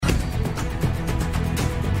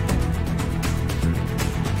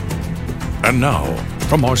And now,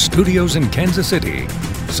 from our studios in Kansas City,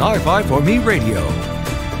 Sci-Fi for Me Radio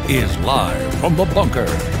is live from the bunker.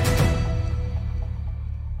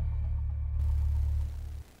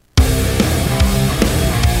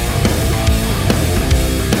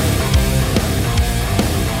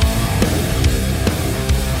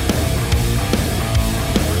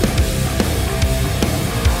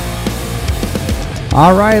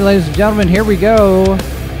 All right, ladies and gentlemen, here we go.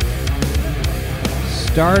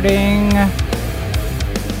 Starting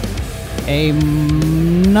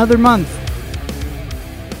another month.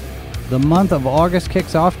 The month of August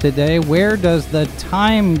kicks off today. Where does the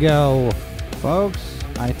time go, folks?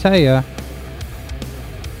 I tell you,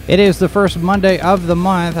 it is the first Monday of the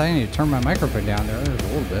month. I need to turn my microphone down there a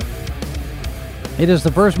little bit. It is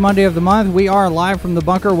the first Monday of the month. We are live from the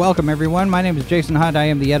bunker. Welcome, everyone. My name is Jason Hunt. I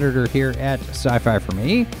am the editor here at Sci-Fi for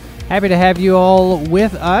Me. Happy to have you all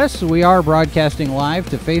with us. We are broadcasting live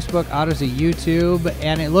to Facebook, Odyssey, YouTube,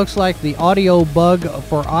 and it looks like the audio bug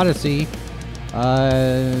for Odyssey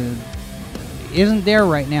isn't there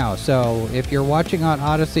right now. So if you're watching on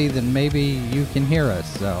Odyssey, then maybe you can hear us.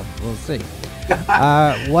 So we'll see. What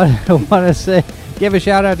I want to say, give a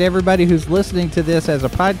shout out to everybody who's listening to this as a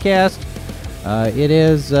podcast. It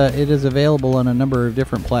is available on a number of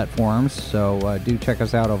different platforms, so do check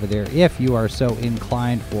us out over there if you are so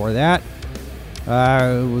inclined for that.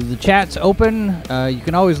 The chat's open. You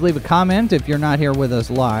can always leave a comment if you're not here with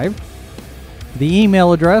us live. The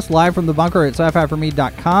email address,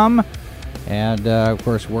 livefromthebunker@scififorme.com. And, of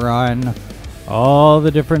course, we're on all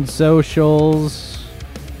the different socials.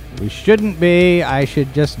 We shouldn't be. I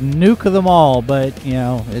should just nuke them all, but, you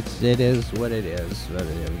know, it is what it is. But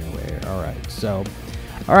anyway, all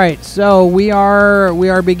right, so we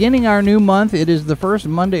are beginning our new month. It is the first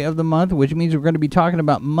Monday of the month, which means we're going to be talking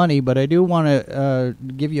about money, but I do want to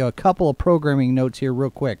give you a couple of programming notes here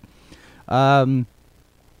real quick. Over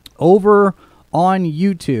on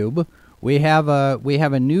YouTube, we have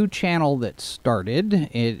a new channel that started.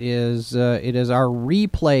 It is our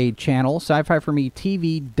replay channel, Sci-Fi for Me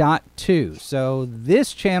TV.2. So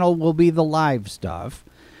this channel will be the live stuff,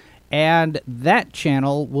 and that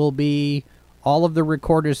channel will be all of the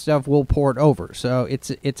recorded stuff we'll port over. So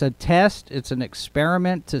it's a test, it's an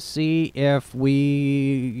experiment to see if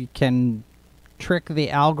we can trick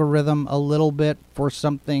the algorithm a little bit for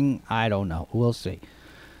something. I don't know. We'll see.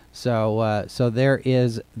 So there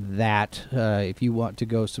is that. If you want to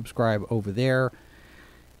go subscribe over there,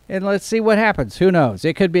 and let's see what happens. Who knows?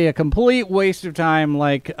 It could be a complete waste of time,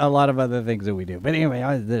 like a lot of other things that we do. But anyway,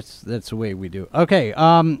 that's the way we do. Okay.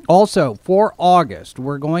 Also, for August,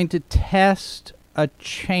 we're going to test a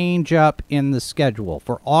change up in the schedule.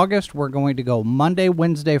 For August, we're going to go Monday,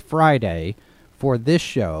 Wednesday, Friday for this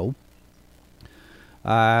show.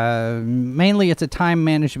 Mainly, it's a time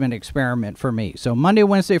management experiment for me. So Monday,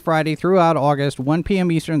 Wednesday, Friday throughout August, 1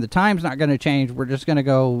 p.m. Eastern. The time's not going to change. We're just going to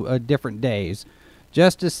go different days,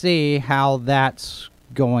 just to see how that's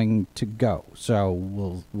going to go. So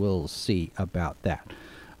we'll see about that.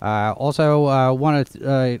 Also, want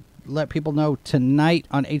to let people know tonight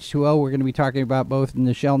on H2O we're going to be talking about both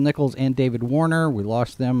Nichelle Nichols and David Warner. We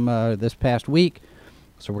lost them this past week,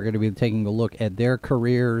 so we're going to be taking a look at their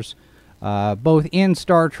careers, both in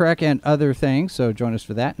Star Trek and other things. So join us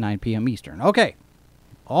for that, 9 p.m. Eastern. Okay,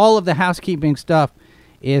 all of the housekeeping stuff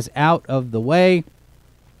is out of the way.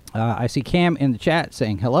 I see Cam in the chat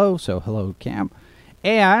saying hello, so hello, Cam.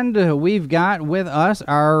 And we've got with us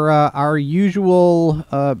our usual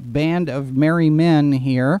band of merry men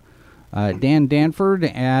here, Dan Danford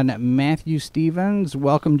and Matthew Stevens.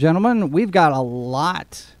 Welcome, gentlemen. We've got a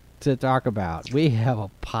lot to talk about. We have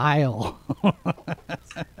a pile.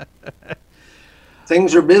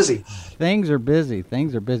 Things are busy. Things are busy.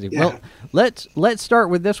 Yeah. Well, let's start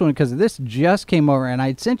with this one, because this just came over, and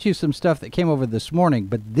I sent you some stuff that came over this morning,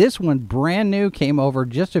 but this one, brand new, came over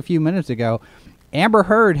just a few minutes ago. Amber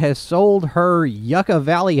Heard has sold her Yucca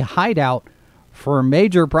Valley hideout for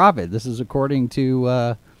major profit. This is according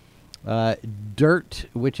to Dirt,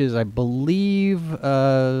 which is, I believe,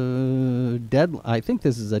 I think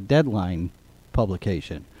this is a Deadline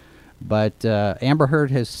publication. But Amber Heard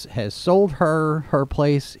has sold her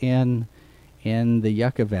place in the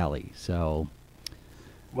Yucca Valley. So,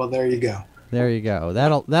 well, there you go. There you go.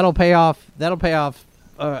 That'll pay off. That'll pay off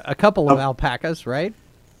a couple of alpacas, right?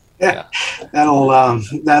 Yeah, that'll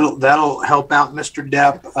help out Mr.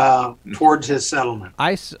 Depp towards his settlement.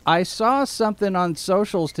 I saw something on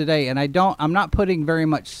socials today, and I'm not putting very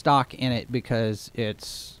much stock in it because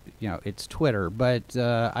it's Twitter, but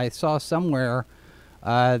I saw somewhere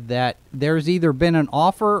that there's either been an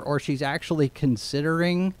offer or she's actually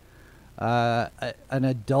considering an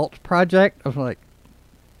adult project. I was like,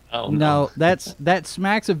 Oh no, that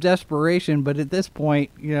smacks of desperation. But at this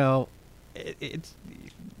point, it's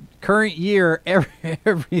current year.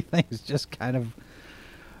 Everything's just kind of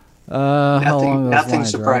nothing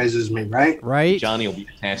surprises me, right? Right. Johnny will be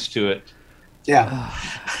attached to it. Yeah.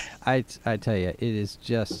 I tell you, it is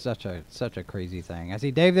just such a crazy thing. I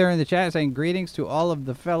see Dave there in the chat saying greetings to all of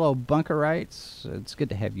the fellow bunkerites. It's good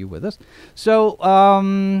to have you with us. So,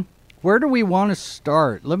 where do we want to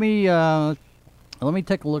start? Let me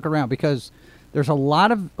take a look around, because there's a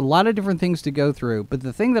lot of different things to go through. But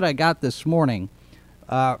the thing that I got this morning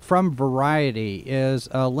from Variety is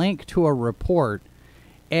a link to a report,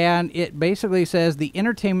 and it basically says the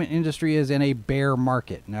entertainment industry is in a bear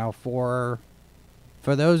market. Now, for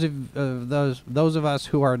those of us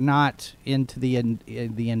who are not into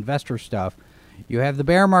the investor stuff, you have the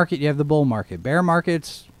bear market, you have the bull market. Bear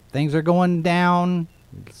markets, things are going down.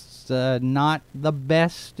 It's not the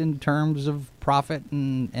best in terms of profit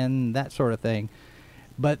and that sort of thing.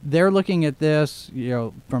 But they're looking at this,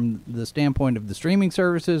 from the standpoint of the streaming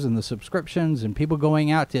services and the subscriptions and people going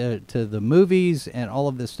out to the movies and all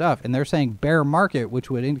of this stuff. And they're saying bear market, which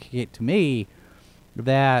would indicate to me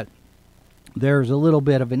that there's a little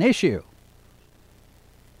bit of an issue.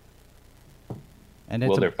 And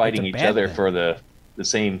they're fighting each other for the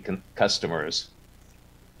same customers.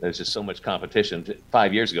 There's just so much competition.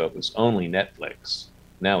 5 years ago, it was only Netflix.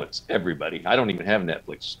 Now it's everybody. I don't even have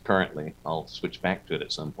Netflix currently. I'll switch back to it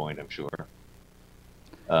at some point, I'm sure.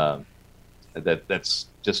 That's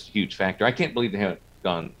just a huge factor. I can't believe they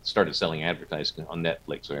haven't started selling advertising on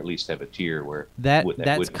Netflix, or at least have a tier where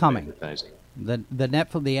that's coming.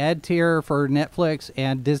 The ad tier for Netflix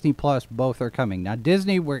and Disney Plus both are coming. Now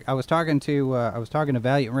Disney, I was talking to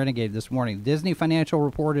Valiant Renegade this morning. Disney financial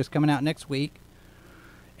report is coming out next week,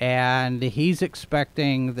 and he's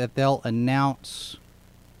expecting that they'll announce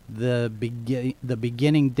the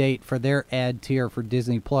beginning date for their ad tier for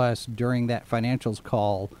Disney Plus during that financials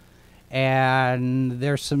call. And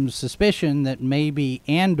there's some suspicion that maybe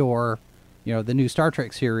Andor, the new Star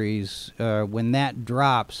Trek series, when that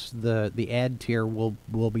drops, the ad tier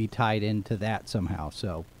will be tied into that somehow.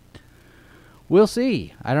 So we'll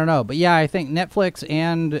see. I don't know, but yeah, I think Netflix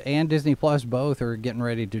and Disney Plus both are getting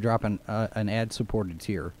ready to drop an ad-supported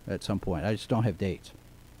tier at some point. I just don't have dates.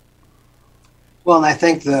 Well, and I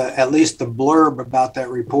think at least the blurb about that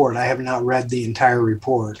report, I have not read the entire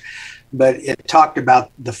report, but it talked about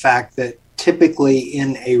the fact that typically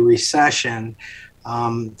in a recession,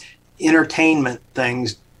 entertainment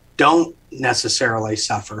things don't necessarily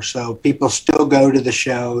suffer. So people still go to the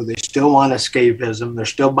show, they still want escapism, they're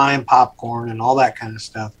still buying popcorn and all that kind of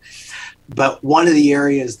stuff. But one of the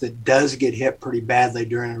areas that does get hit pretty badly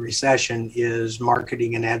during a recession is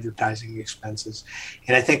marketing and advertising expenses.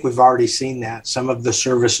 And I think we've already seen that. Some of the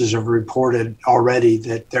services have reported already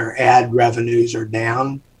that their ad revenues are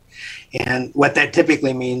down. And what that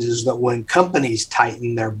typically means is that when companies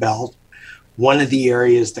tighten their belt, one of the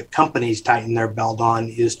areas that companies tighten their belt on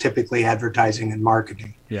is typically advertising and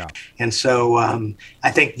marketing. Yeah. And so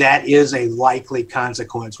I think that is a likely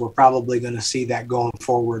consequence. We're probably going to see that going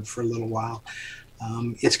forward for a little while.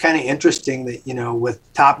 It's kind of interesting that, with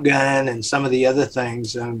Top Gun and some of the other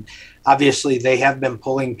things, obviously they have been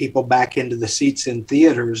pulling people back into the seats in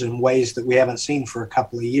theaters in ways that we haven't seen for a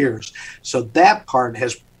couple of years. So that part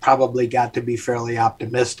has probably got to be fairly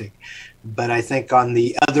optimistic. But I think on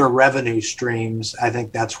the other revenue streams, I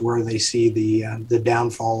think that's where they see the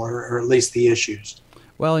downfall or at least the issues.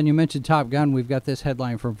 Well, and you mentioned Top Gun. We've got this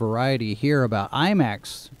headline from Variety here about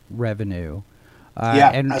IMAX revenue.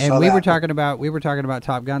 And we were talking about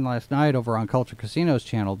Top Gun last night over on Culture Casino's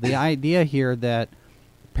channel. The idea here that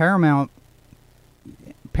Paramount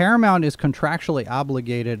is contractually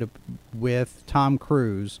obligated with Tom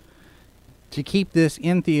Cruise to keep this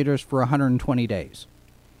in theaters for 120 days.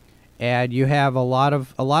 And you have a lot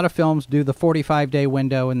of films do the 45-day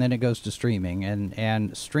window, and then it goes to streaming.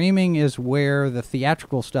 And streaming is where the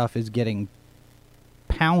theatrical stuff is getting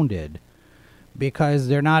pounded because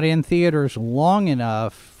they're not in theaters long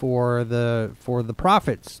enough for the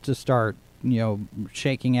profits to start,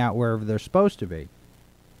 shaking out wherever they're supposed to be.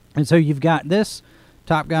 And so you've got this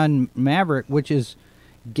Top Gun Maverick, which is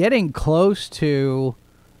getting close to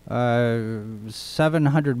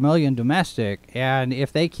 700 million domestic, and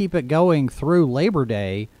if they keep it going through Labor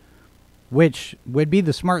Day, which would be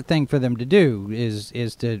the smart thing for them to do, is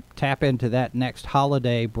to tap into that next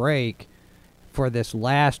holiday break for this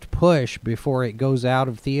last push before it goes out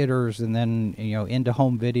of theaters and then into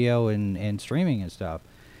home video and streaming and stuff.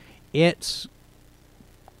 It's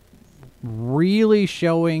really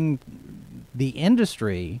showing the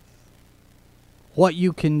industry what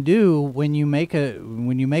you can do when you make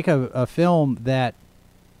a film that,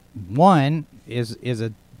 one, is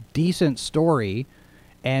a decent story,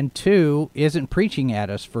 and two, isn't preaching at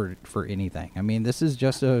us for anything. I mean, this is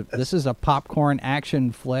just a popcorn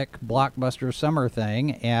action flick blockbuster summer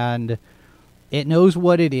thing, and it knows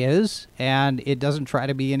what it is, and it doesn't try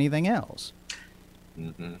to be anything else.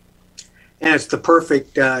 Mm-hmm. And it's the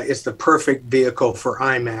perfect vehicle for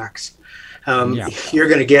IMAX. You're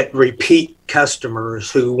going to get repeat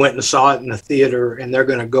customers who went and saw it in the theater, and they're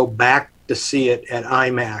going to go back to see it at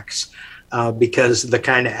IMAX. Because the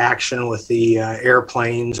kind of action with the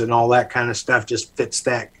airplanes and all that kind of stuff just fits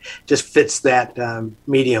that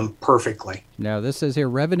medium perfectly. Now, this says here,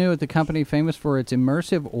 revenue at the company famous for its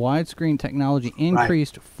immersive widescreen technology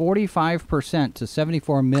increased 45% to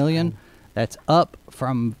 $74 million. That's up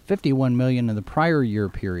from $51 million in the prior year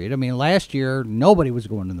period. I mean, last year nobody was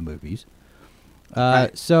going to the movies.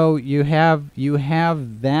 So you have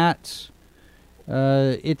that.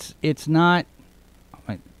 It's not.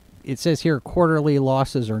 It says here quarterly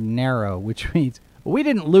losses are narrow, which means we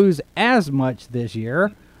didn't lose as much this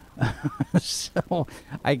year. So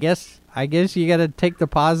I guess you got to take the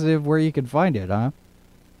positive where you can find it, huh?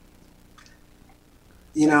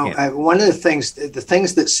 You know, one of the things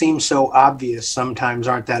that seem so obvious sometimes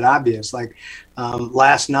aren't that obvious. Like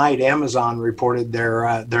last night, Amazon reported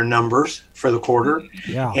their numbers for the quarter,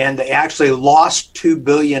 and they actually lost $2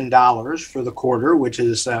 billion for the quarter, which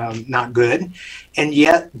is not good. And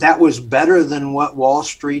yet that was better than what Wall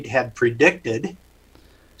Street had predicted.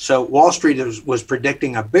 So Wall Street was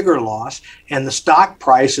predicting a bigger loss, and the stock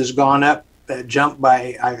price has gone up, jumped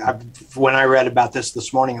by, when I read about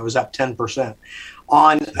this morning, it was up 10%.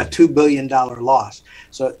 On a $2 billion loss.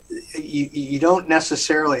 So you don't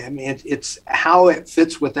necessarily, I mean, it's how it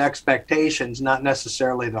fits with expectations, not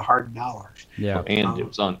necessarily the hard dollars. Yeah. And it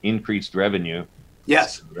was on increased revenue.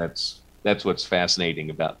 Yes. So that's what's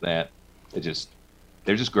fascinating about that. They're just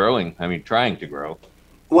growing. I mean, trying to grow.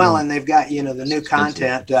 Well, and they've got, the new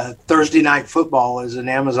content. Thursday Night Football is an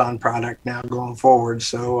Amazon product now going forward.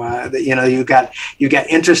 So, you got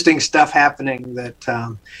interesting stuff happening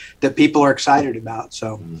that people are excited about.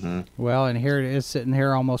 So, well, and here it is sitting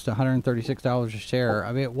here almost $136 a share.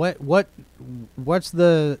 I mean, what's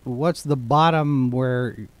the bottom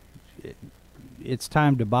where it's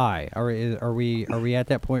time to buy? Are we at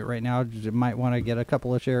that point right now? You might want to get a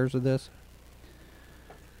couple of shares of this.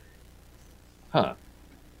 Huh.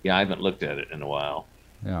 Yeah, I haven't looked at it in a while.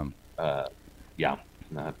 Yeah. I'd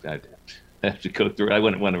have to go through it. I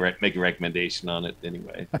wouldn't want to make a recommendation on it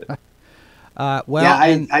anyway. But.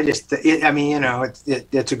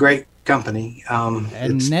 It's a great company.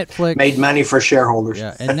 And Netflix made money for shareholders.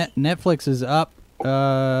 Yeah, and Netflix is up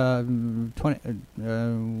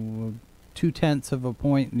 0.2 of a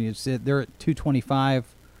point. They're at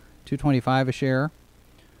 225 a share.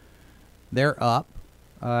 They're up,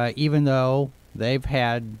 even though they've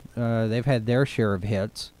had their share of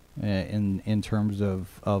hits in terms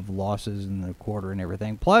of losses in the quarter and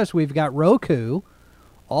everything. Plus, we've got Roku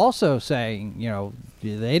also saying,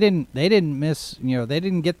 they didn't miss, they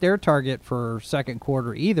didn't get their target for second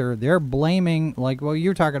quarter either. They're blaming, like what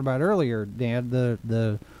you were talking about earlier, Dan,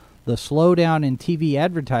 the slowdown in TV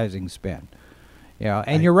advertising spend. Yeah,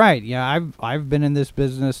 and you're right. Yeah, I've been in this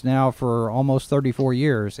business now for almost 34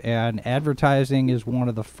 years, and advertising is one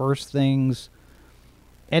of the first things,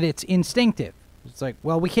 and it's instinctive. It's like,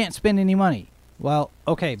 well, we can't spend any money. Well,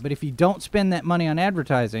 okay, but if you don't spend that money on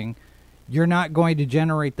advertising, you're not going to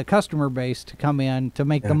generate the customer base to come in to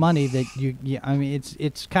make the money that you I mean,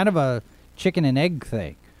 it's kind of a chicken and egg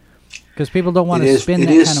thing. Because people don't want to spend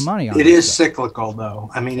that kind of money on it. It is cyclical, though.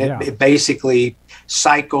 I mean, it basically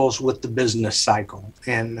cycles with the business cycle,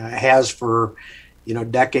 and has for,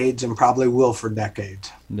 decades, and probably will for decades.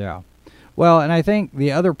 Yeah. Well, and I think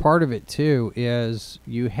the other part of it, too, is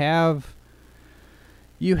you have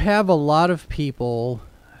a lot of people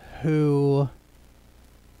who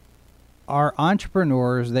are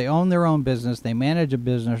entrepreneurs. They own their own business, they manage a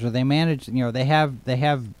business, or they manage, they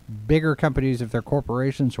have bigger companies if they're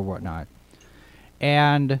corporations or whatnot,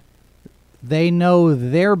 and they know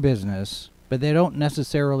their business, but they don't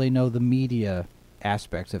necessarily know the media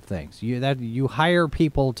aspects of things. You hire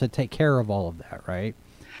people to take care of all of that, right?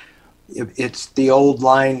 It's the old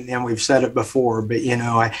line, and we've said it before, but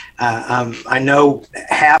I know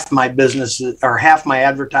half my business or half my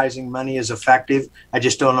advertising money is effective. I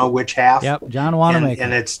just don't know which half. Yep, John Wanamaker.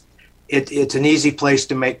 And it's an easy place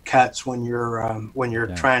to make cuts when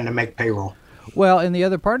you're trying to make payroll. Well, and the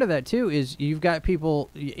other part of that too is you've got people.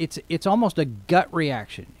 It's almost a gut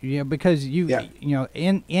reaction, because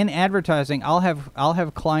in advertising, I'll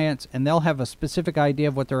have clients and they'll have a specific idea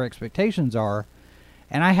of what their expectations are,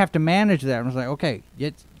 and I have to manage that. I was like, okay,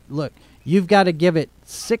 look, you've got to give it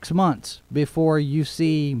 6 months before you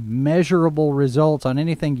see measurable results on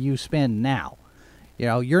anything you spend now.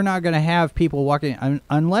 You're not going to have people walking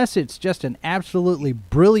unless it's just an absolutely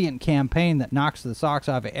brilliant campaign that knocks the socks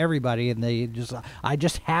off of everybody, and I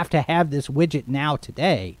just have to have this widget now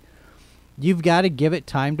today. You've got to give it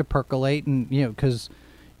time to percolate, and because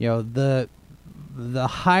the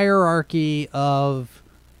hierarchy of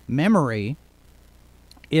memory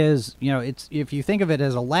is it's, if you think of it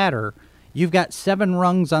as a ladder, you've got 7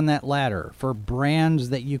 rungs on that ladder for brands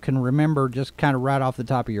that you can remember just kind of right off the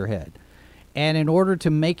top of your head. And in order to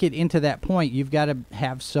make it into that point, you've got to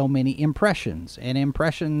have so many impressions. And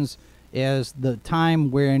impressions is the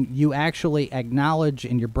time when you actually acknowledge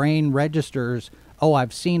and your brain registers, oh,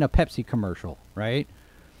 I've seen a Pepsi commercial, right?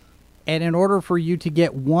 And in order for you to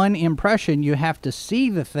get one impression, you have to see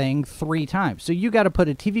the thing 3 times. So you got to put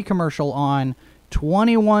a TV commercial on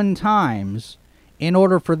 21 times in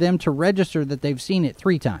order for them to register that they've seen it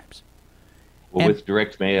 3 times. Well, with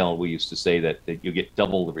direct mail, we used to say that you get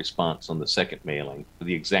double the response on the second mailing for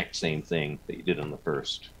the exact same thing that you did on the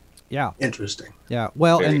first. Yeah. Interesting. Yeah.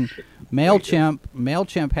 Well, and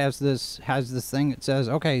MailChimp has this thing that says,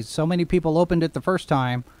 okay, so many people opened it the first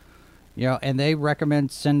time, and they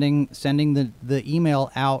recommend sending the email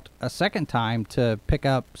out a second time to pick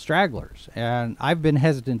up stragglers. And I've been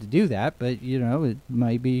hesitant to do that, but it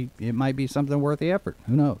might be something worth the effort.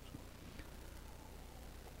 Who knows?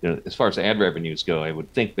 As far as ad revenues go, I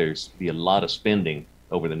would think there's be a lot of spending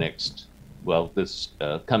over the next, this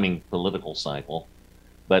coming political cycle.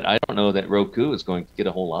 But I don't know that Roku is going to get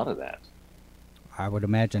a whole lot of that. I would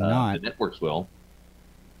imagine not. The networks will.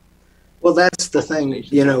 Well, that's the thing,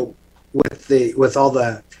 with all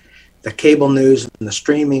the cable news and the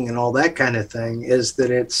streaming and all that kind of thing, is that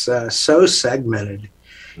it's so segmented.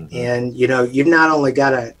 Mm-hmm. And, you've not only got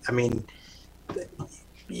to,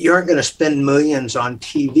 you aren't going to spend millions on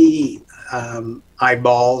TV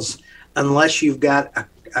eyeballs unless you've got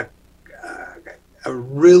a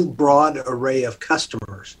real broad array of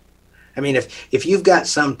customers. If you've got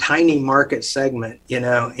some tiny market segment,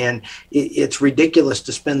 and it's ridiculous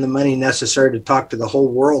to spend the money necessary to talk to the whole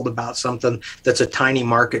world about something that's a tiny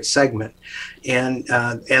market segment. And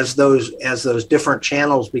as those different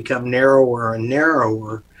channels become narrower and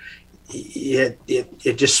narrower,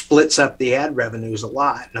 it just splits up the ad revenues a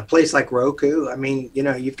lot. In a place like Roku,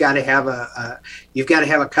 you've got to have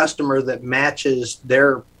a customer that matches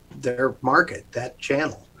their market, that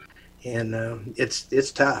channel, and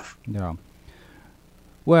it's tough. Yeah.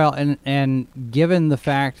 Well, and given the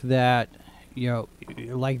fact that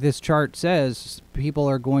like this chart says, people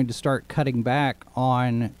are going to start cutting back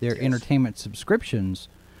on their entertainment subscriptions.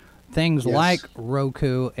 Things like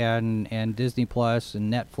Roku and Disney Plus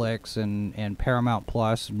and Netflix and Paramount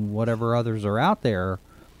Plus and whatever others are out there,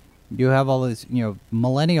 you have all these,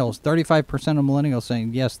 millennials, 35% of millennials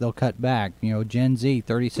saying, yes, they'll cut back. Gen Z,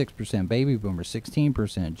 36%, baby boomers,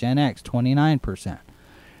 16%, Gen X, 29%.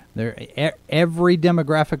 Every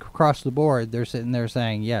demographic across the board, they're sitting there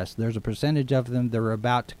saying, yes, there's a percentage of them that are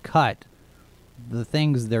about to cut the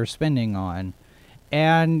things they're spending on.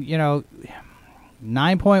 And,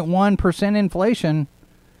 9.1% inflation.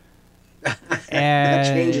 That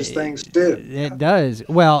changes things too. It does.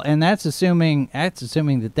 Well, and that's assuming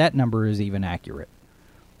that number is even accurate,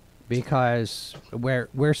 because we're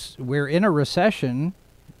in a recession,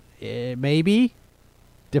 maybe,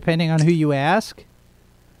 depending on who you ask.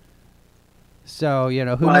 So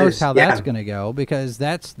who knows how that's going to go, because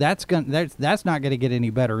that's not going to get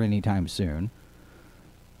any better anytime soon.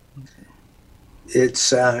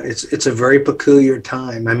 It's a very peculiar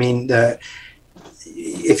time.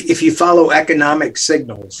 If you follow economic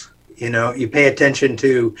signals, you pay attention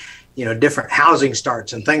to, different housing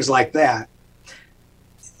starts and things like that.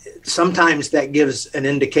 Sometimes that gives an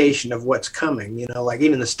indication of what's coming. Like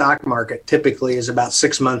even the stock market typically is about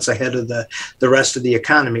 6 months ahead of the rest of the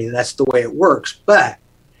economy. That's the way it works. But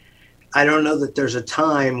I don't know that there's a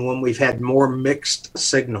time when we've had more mixed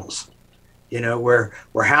signals. Where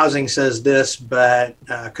housing says this, but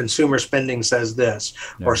consumer spending says this,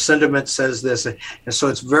 or sentiment says this, and so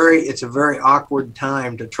it's a very awkward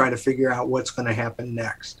time to try to figure out what's going to happen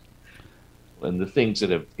next. And the things that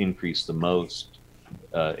have increased the most,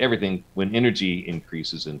 everything. When energy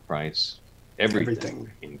increases in price,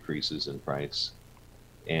 everything increases in price,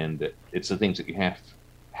 and it's the things that you have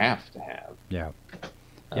to have. Yeah.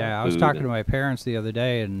 Yeah, I was talking to my parents the other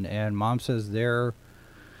day, and Mom says their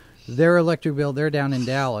electric bill, they're down in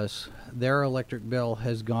Dallas, their electric bill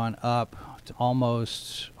has gone up to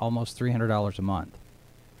almost $300 a month.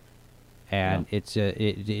 And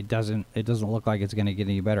it doesn't look like it's going to get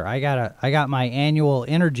any better. I got my annual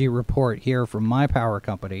energy report here from my power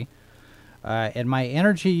company, and my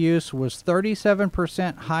energy use was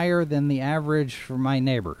 37% higher than the average for my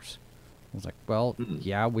neighbors. I was like, well,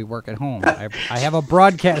 yeah, we work at home. I have a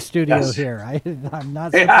broadcast studio here. I'm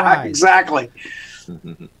not surprised. Yeah, exactly.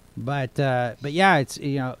 But yeah, it's,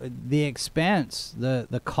 the expense,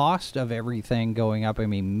 the cost of everything going up. I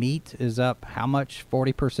mean, meat is up how much?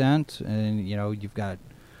 40%, and you've got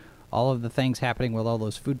all of the things happening with all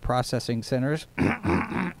those food processing centers.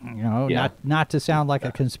 Not to sound like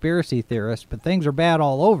a conspiracy theorist, but things are bad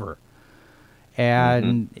all over.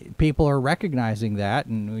 And people are recognizing that,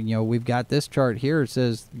 and we've got this chart here. It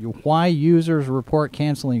says why users report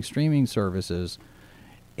canceling streaming services,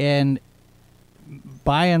 and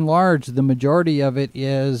by and large, the majority of it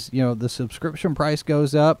is the subscription price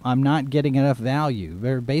goes up. I'm not getting enough value.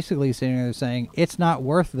 They're basically sitting there saying it's not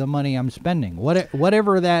worth the money I'm spending.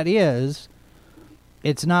 Whatever that is,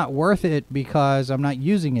 it's not worth it because I'm not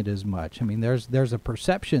using it as much. I mean, there's a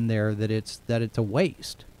perception there that it's a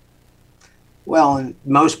waste. Well, and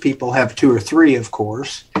most people have 2 or 3, of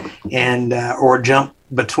course, and or jump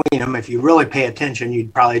between them. If you really pay attention,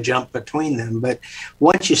 you'd probably jump between them. But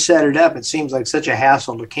once you set it up, it seems like such a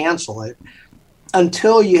hassle to cancel it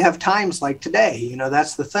until you have times like today.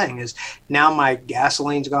 That's the thing, is now my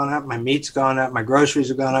gasoline's gone up, my meat's gone up, my groceries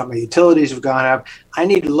have gone up, my utilities have gone up. I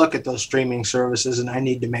need to look at those streaming services, and I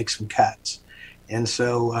need to make some cuts. And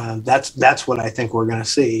so that's what I think we're going to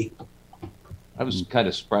see. I was kind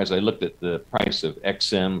of surprised. I looked at the price of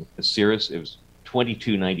XM Sirius. It was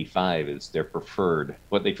 $22.95 is their preferred,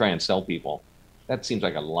 what they try and sell people. That seems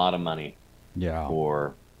like a lot of money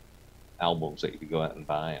for albums that you could go out and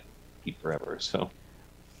buy and keep forever. So,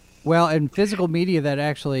 well, and physical media, that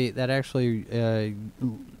actually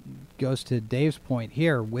goes to Dave's point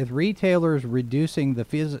here. With retailers reducing the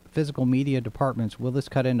physical media departments, will this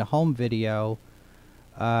cut into home video?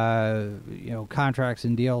 Contracts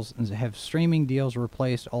and deals? Have streaming deals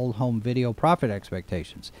replaced old home video profit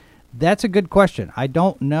expectations? That's a good question. I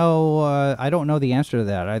don't know. I don't know the answer to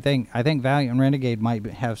that. I think Valiant and Renegade might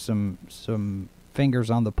have some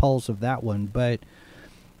fingers on the pulse of that one. But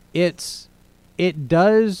it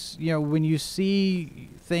does. When you see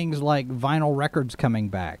things like vinyl records coming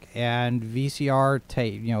back and VCR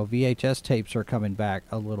tape, VHS tapes are coming back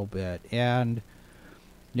a little bit, and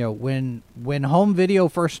when home video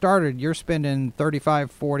first started, you're spending $35,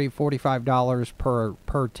 $40, $45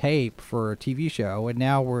 per tape for a TV show, and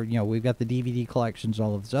now we've got the DVD collections,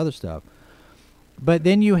 all of this other stuff. But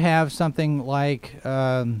then you have something like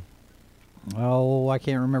I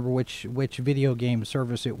can't remember which video game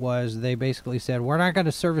service it was. They basically said, we're not going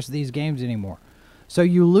to service these games anymore, so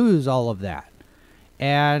you lose all of that,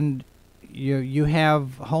 and you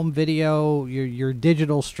have home video, your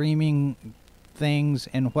digital streaming things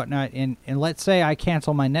and whatnot, and let's say I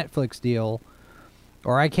cancel my Netflix deal,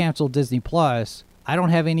 or I cancel Disney Plus. I don't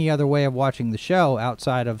have any other way of watching the show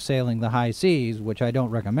outside of sailing the high seas, which I don't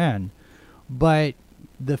recommend. But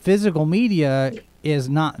the physical media is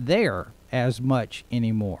not there as much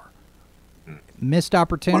anymore. Missed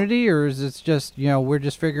opportunity, or is it just we're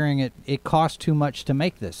just figuring it costs too much to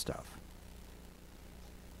make this stuff?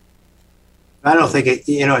 I don't think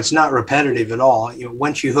it's not repetitive at all.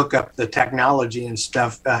 Once you hook up the technology and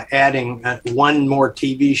stuff, adding one more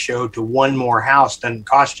TV show to one more house doesn't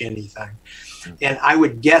cost you anything. And I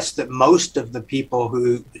would guess that most of the people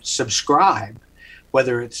who subscribe,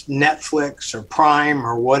 whether it's Netflix or Prime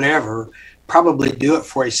or whatever, probably do it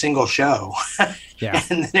for a single show. Yeah.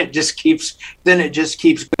 And then it just keeps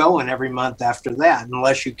going every month after that,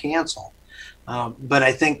 unless you cancel. But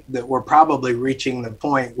I think that we're probably reaching the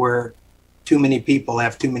point where too many people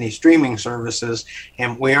have too many streaming services,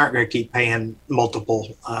 and we aren't going to keep paying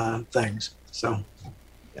multiple things. So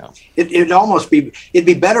it'd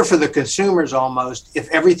be better for the consumers almost if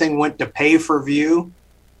everything went to pay per view.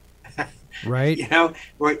 Right. And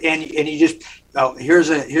you just, here's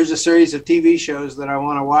a series of TV shows that I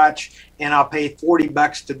want to watch, and I'll pay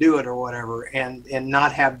 $40 to do it or whatever, and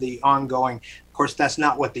not have the ongoing. Of course, that's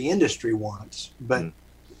not what the industry wants, but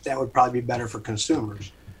that would probably be better for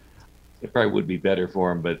consumers. It probably would be better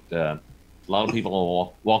for them, but a lot of people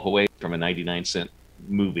will walk away from a 99-cent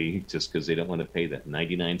movie just because they don't want to pay that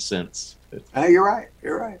 99 cents. You're right.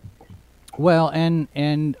 You're right. Well,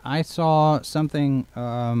 and I saw something.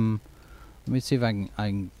 Let me see if I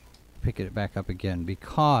can pick it back up again,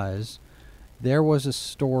 because there was a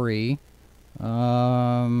story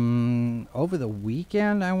over the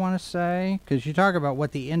weekend, I want to say, because you talk about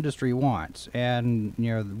what the industry wants and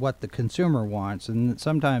what the consumer wants, and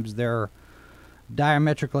sometimes they're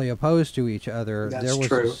diametrically opposed to each other. That's there was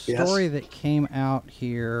true, a story that came out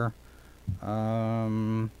here.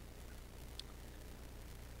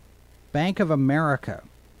 Bank of America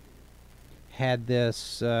had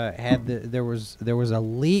this. There was a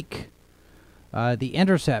leak. The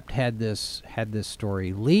Intercept had this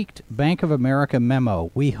story. Leaked Bank of America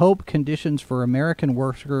memo. We hope conditions for American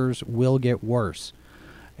workers will get worse.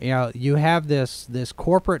 You have this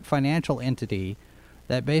corporate financial entity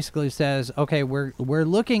that basically says, okay, we're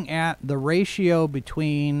looking at the ratio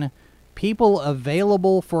between people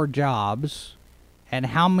available for jobs and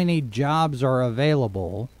how many jobs are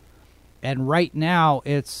available. And right now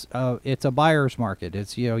it's a buyer's market.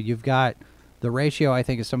 It's you've got the ratio, I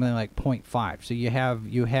think, is something like 0.5. So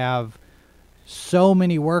you have so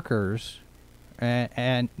many workers,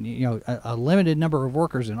 and a limited number of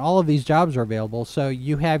workers, and all of these jobs are available. So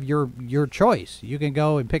you have your choice. You can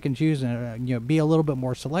go and pick and choose, and be a little bit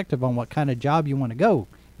more selective on what kind of job you want to go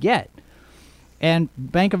get. And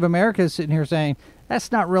Bank of America is sitting here saying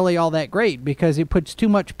that's not really all that great because it puts too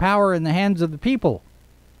much power in the hands of the people.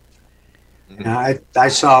 I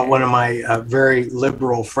saw one of my very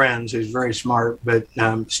liberal friends, who's very smart, but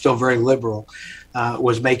still very liberal,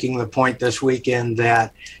 was making the point this weekend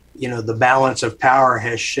that, the balance of power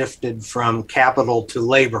has shifted from capital to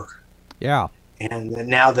labor. Yeah. And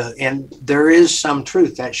now and there is some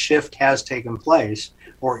truth. That shift has taken place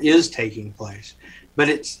or is taking place. But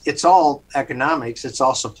it's all economics. It's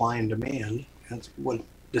all supply and demand. That's what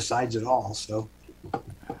decides it all. So.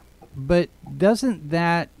 But doesn't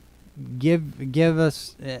that give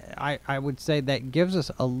us, I would say that gives us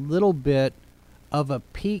a little bit of a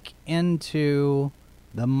peek into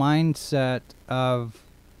the mindset of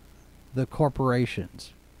the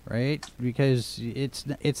corporations, right? Because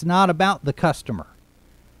it's not about the customer.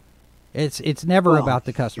 It's never about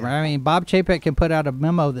the customer. I mean, Bob Chapek can put out a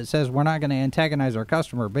memo that says we're not going to antagonize our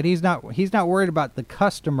customer, but he's not worried about the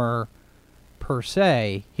customer per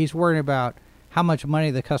se. He's worried about how much money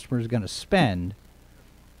the customer is going to spend.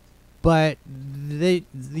 But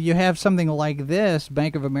you have something like this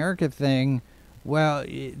Bank of America thing. Well,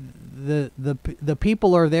 the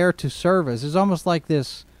people are there to serve us. It's almost like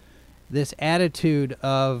this attitude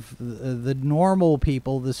of the normal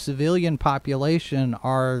people, the civilian population,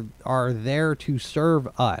 are there to serve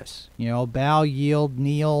us. Bow, yield,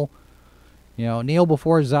 kneel. Kneel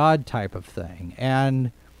before Zod type of thing.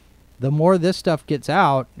 And the more this stuff gets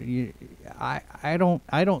out, I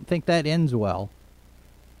don't think that ends well.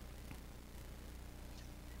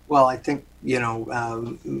 Well, I think,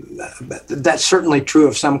 that's certainly true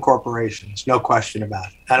of some corporations, no question about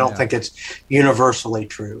it. I don't think it's universally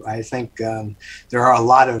true. I think there are a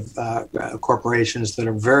lot of corporations that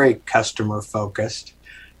are very customer focused,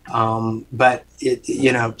 but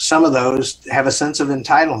some of those have a sense of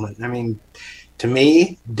entitlement. I mean, to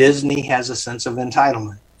me, Disney has a sense of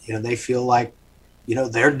entitlement. They feel like,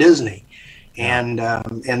 they're Disney, and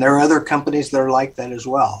there are other companies that are like that as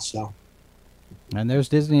well. So. And there's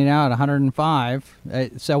Disney now at 105,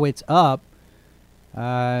 so it's up.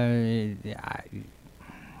 Who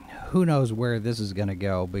knows where this is going to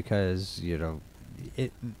go? Because the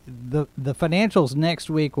financials next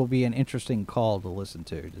week will be an interesting call to listen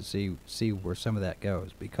to see where some of that goes.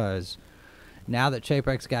 Because now that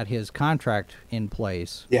Chapek's got his contract in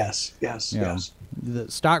place, yes,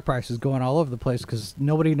 the stock price is going all over the place because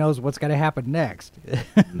nobody knows what's going to happen next.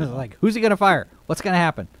 Like, who's he going to fire? What's going to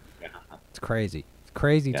happen? It's crazy. It's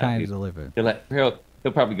crazy times to live in. He'll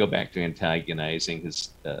probably go back to antagonizing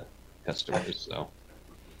his customers, so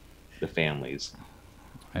the families.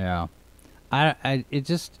 Yeah, it's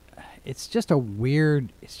just a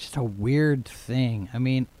weird thing. I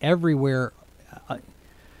mean, everywhere,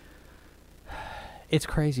 it's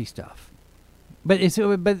crazy stuff. But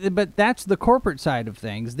that's the corporate side of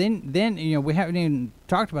things. Then we haven't even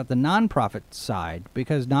talked about the nonprofit side,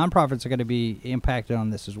 because nonprofits are going to be impacted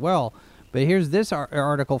on this as well. But here's this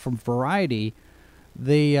article from Variety.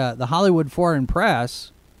 The Hollywood Foreign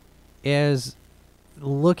Press is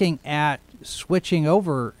looking at switching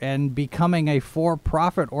over and becoming a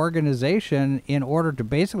for-profit organization in order to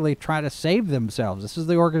basically try to save themselves. This is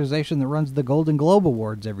the organization that runs the Golden Globe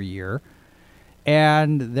Awards every year.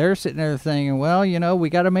 And they're sitting there thinking, well, we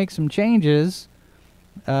got to make some changes.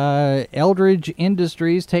 Eldridge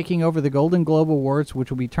Industries taking over the Golden Globe Awards, which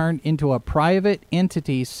will be turned into a private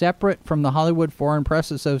entity separate from the Hollywood Foreign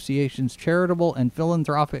Press Association's charitable and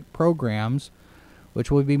philanthropic programs,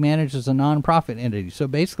 which would be managed as a nonprofit entity. So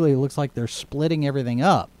basically, it looks like they're splitting everything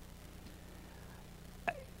up.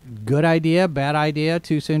 Good idea, bad idea,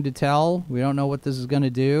 too soon to tell. We don't know what this is going to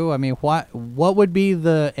do. I mean, what would be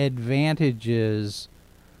the advantages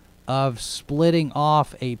of splitting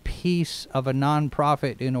off a piece of a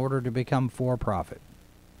nonprofit in order to become for-profit?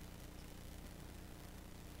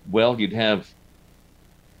 Well, you'd have,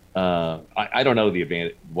 I don't know the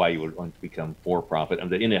advantage, why you would want to become for-profit.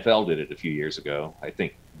 The NFL did it a few years ago. I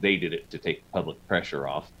think they did it to take public pressure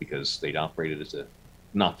off because they'd operated as a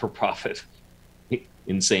not-for-profit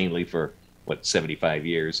insanely for, 75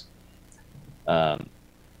 years. So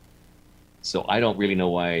I don't really know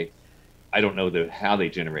why. I don't know how they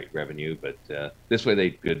generate revenue, but this way they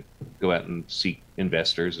could go out and seek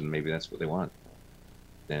investors, and maybe that's what they want.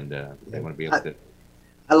 And they want to be able to.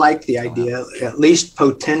 I like the idea, at least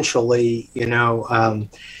potentially,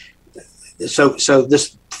 so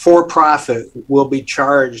this for-profit will be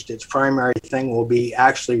charged. Its primary thing will be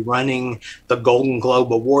actually running the Golden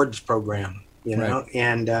Globe Awards program, Right.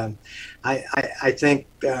 And I think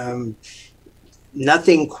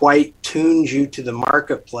nothing quite tunes you to the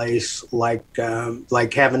marketplace like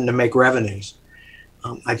having to make revenues.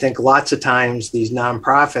 I think lots of times these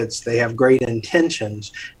nonprofits, they have great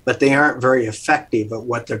intentions, but they aren't very effective at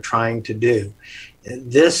what they're trying to do.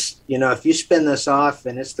 This, if you spin this off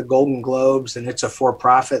and it's the Golden Globes and it's a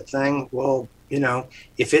for-profit thing, well,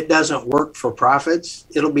 if it doesn't work for profits,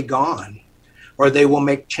 it'll be gone. Or they will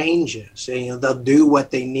make changes. They'll do what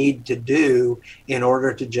they need to do in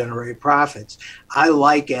order to generate profits. I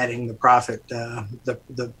like adding the profit,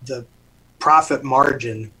 the profit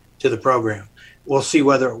margin to the program. We'll see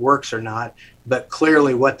whether it works or not, but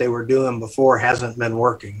clearly what they were doing before hasn't been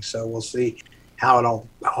working. So we'll see how it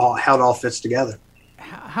all fits together.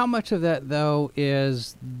 How much of that, though,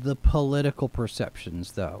 is the political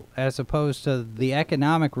perceptions, though, as opposed to the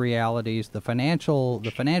economic realities, the financial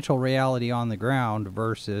reality on the ground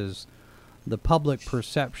versus the public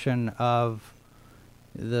perception of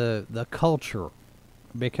the culture?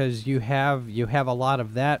 Because you have a lot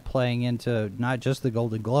of that playing into not just the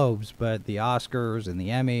Golden Globes, but the Oscars and the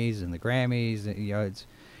Emmys and the Grammys.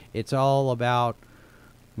 It's all about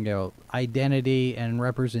identity and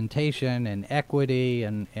representation and equity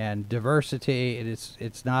and diversity.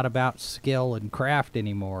 It's not about skill and craft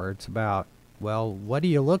anymore. It's about, well, what do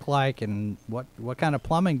you look like, and what kind of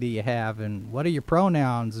plumbing do you have, and what are your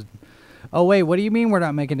pronouns? Oh wait, what do you mean we're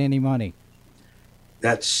not making any money?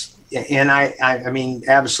 I mean,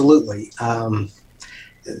 absolutely.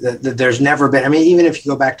 There's never been, even if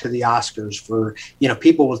you go back to the Oscars,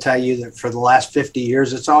 people will tell you that for the last 50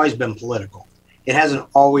 years, it's always been political. It hasn't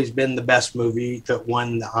always been the best movie that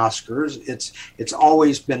won the Oscars. It's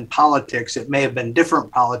always been politics. It may have been different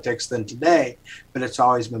politics than today, but it's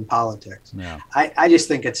always been politics. Yeah. I just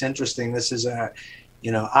think it's interesting. This is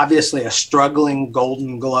obviously a struggling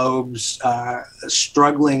Golden Globes,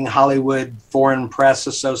 struggling Hollywood Foreign Press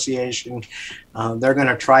Association. They're going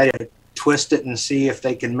to try to twist it and see if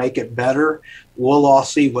they can make it better. We'll all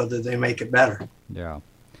see whether they make it better. Yeah.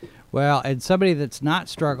 Well, and somebody that's not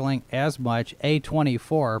struggling as much,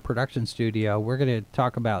 A24 production studio, we're going to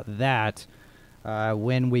talk about that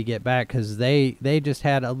when we get back, because they just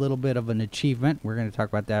had a little bit of an achievement. We're going to talk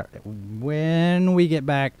about that when we get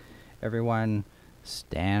back. Everyone,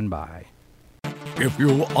 stand by. If you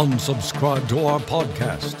unsubscribe to our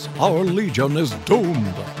podcasts, our legion is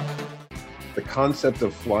doomed. The concept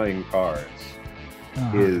of flying cars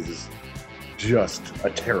is just a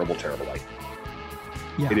terrible, terrible idea.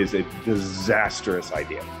 Yeah. It is a disastrous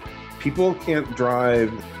idea. People can't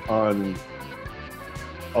drive on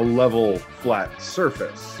a level, flat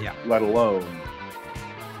surface, let alone,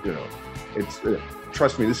 it's,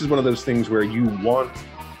 trust me, this is one of those things where you want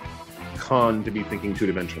Khan to be thinking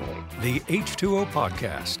two-dimensionally. The H2O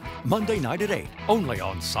Podcast, Monday night at 8, only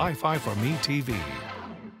on Sci-Fi for Me TV.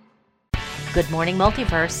 Good Morning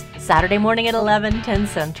Multiverse, Saturday morning at 11, 10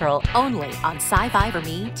 Central, only on Sci-Fi for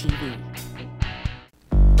Me TV.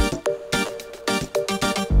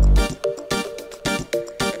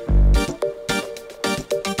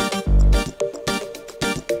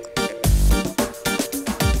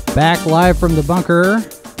 Back live from the bunker.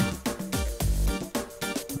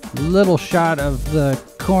 Little shot of the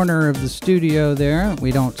corner of the studio there.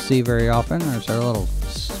 We don't see very often. There's our little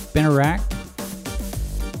spinner rack.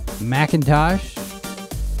 Macintosh.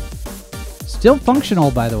 Still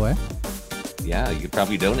functional, by the way. Yeah, you could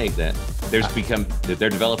probably donate that. They're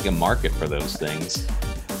developing a market for those things.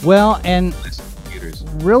 Well, and Computers.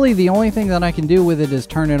 really the only thing that I can do with it is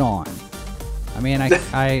turn it on. mean,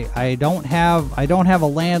 I don't have a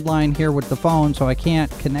landline here with the phone, so I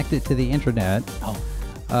can't connect it to the internet.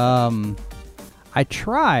 I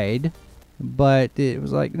tried, but it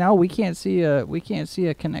was like, no, we can't see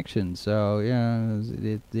a connection. So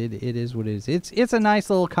it is what it is. It's a nice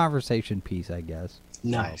little conversation piece, I guess.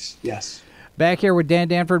 Nice. Yes. Back here with Dan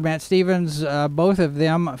Danford, Matt Stevens, both of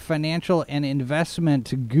them financial and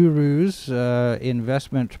investment gurus,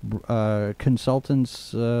 investment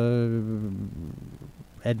consultants,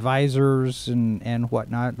 advisors, and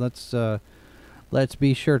whatnot. Let's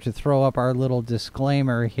be sure to throw up our little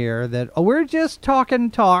disclaimer here that we're just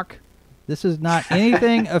talking talk. This is not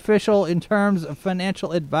anything official in terms of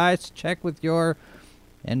financial advice. Check with your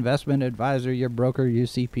investment advisor, your broker, your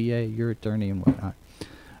CPA, your attorney, and whatnot.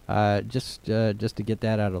 Just to get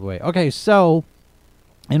that out of the way. Okay, so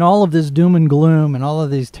in all of this doom and gloom and all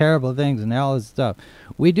of these terrible things and all this stuff,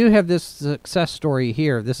 we do have this success story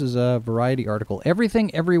here. This is a Variety article.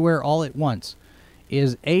 Everything Everywhere All at Once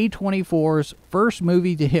is A24's first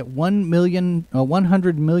movie to hit $100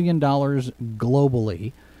 million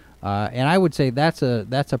globally, and I would say that's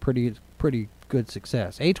a pretty good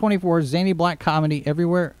success. A24's zany black comedy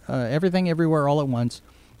Everything Everywhere All at Once.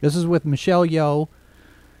 This is with Michelle Yeoh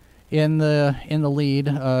in the lead.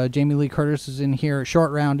 Jamie Lee Curtis is in here. Short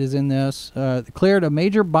Round is in this. Cleared a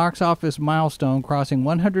major box office milestone, crossing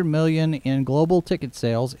 100 million in global ticket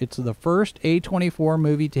sales. It's the first A24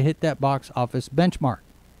 movie to hit that box office benchmark.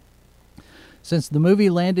 Since the movie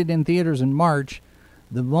landed in theaters in March,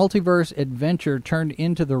 the multiverse adventure turned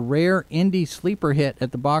into the rare indie sleeper hit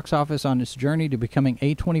at the box office on its journey to becoming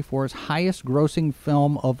A24's highest-grossing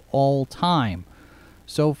film of all time.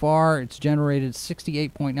 So far, it's generated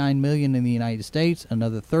 $68.9 million in the United States,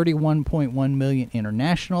 another $31.1 million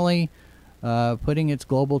internationally, putting its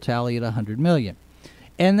global tally at $100 million.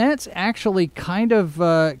 And that's actually kind of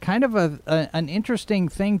an interesting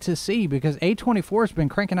thing to see, because A24 has been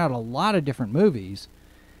cranking out a lot of different movies,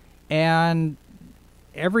 and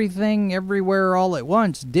Everything Everywhere All at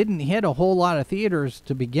Once didn't hit a whole lot of theaters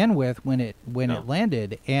to begin with when it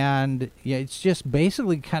landed, and it's just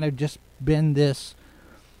basically kind of just been this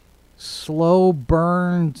slow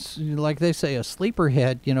burn, like they say, a sleeper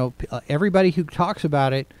hit. Everybody who talks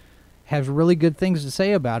about it has really good things to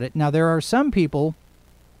say about it. Now, there are some people,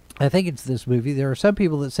 I think it's this movie, there are some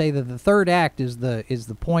people that say that the third act is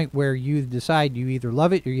the point where you decide you either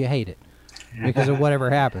love it or you hate it because of whatever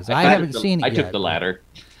happens. I haven't seen it yet. I took the latter.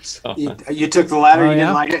 So. You took the latter? You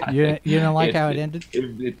didn't like it? You didn't like how it ended?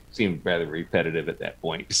 It seemed rather repetitive at that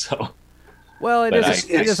point. So. Well, it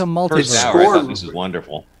is a multi-verse. First hour, I thought this is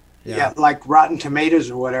wonderful. Yeah, like Rotten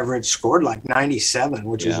Tomatoes or whatever, it scored like 97,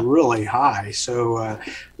 which is really high. So a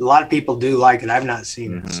lot of people do like it. I've not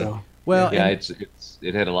seen it. So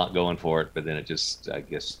it had a lot going for it, but then it just, I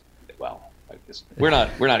guess we're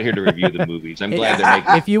not here to review the movies. I'm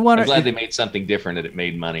glad they made something different and it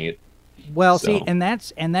made money. See, and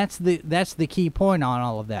that's the key point on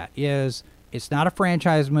all of that is it's not a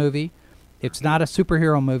franchise movie, it's not a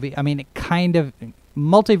superhero movie. I mean, it kind of.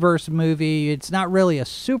 Multiverse movie. It's not really a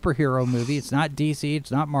superhero movie. It's not DC. It's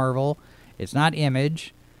not Marvel. It's not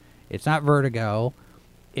Image. It's not Vertigo.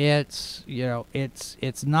 It's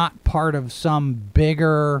it's not part of some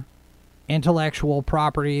bigger intellectual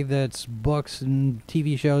property that's books and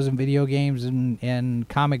TV shows and video games and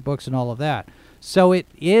comic books and all of that. So it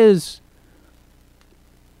is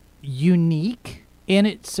unique in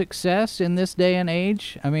its success in this day and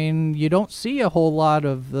age. I mean, you don't see a whole lot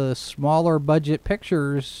of the smaller budget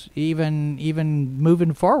pictures even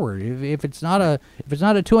moving forward. If it's not a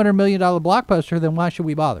 $200 million blockbuster, then why should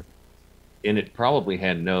we bother? And it probably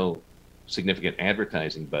had no significant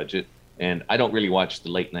advertising budget. And I don't really watch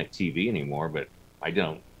the late night TV anymore, but I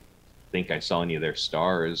don't think I saw any of their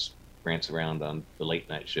stars prance around on the late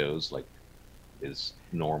night shows like is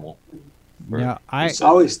normal. I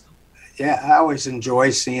always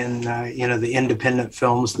enjoy seeing the independent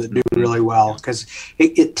films that do really well, because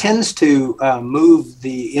it tends to move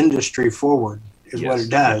the industry forward. What it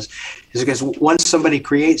does is because once somebody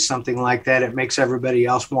creates something like that, it makes everybody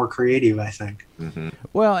else more creative, I think. Mm-hmm.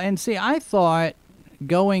 Well, and see, I thought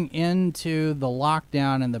going into the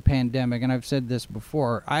lockdown and the pandemic, and I've said this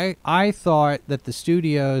before, I thought that the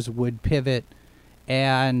studios would pivot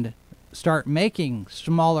and start making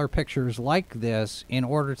smaller pictures like this in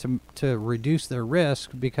order to reduce their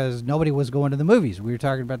risk, because nobody was going to the movies. We were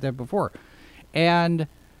talking about that before. And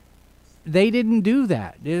they didn't do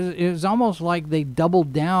that. It was almost like they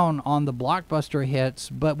doubled down on the blockbuster hits,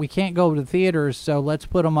 but we can't go to theaters, so let's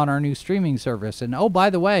put them on our new streaming service. And, oh, by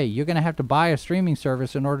the way, you're going to have to buy a streaming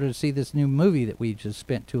service in order to see this new movie that we just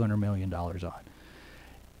spent $200 million on.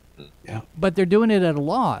 Yeah. But they're doing it at a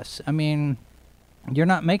loss. I mean, you're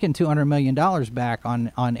not making $200 million back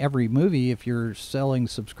on every movie if you're selling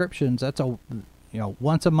subscriptions. That's a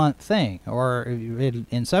once a month thing, or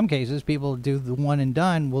in some cases people do the one and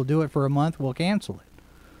done. We'll do it for a month, we'll cancel it.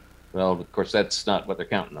 Well, of course that's not what they're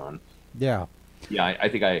counting on. Yeah I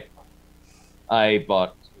think I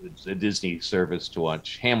bought a Disney service to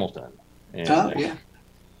watch Hamilton, and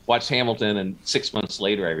watched Hamilton, and 6 months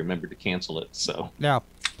later I remembered to cancel it. So yeah.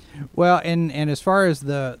 Well, and as far as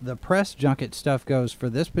the press junket stuff goes for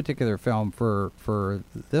this particular film, for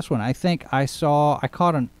this one, I think I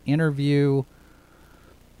caught an interview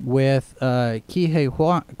with Ke Huy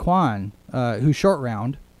Quan, who's Short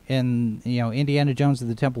Round in Indiana Jones and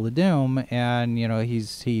the Temple of Doom, and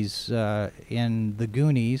he's in the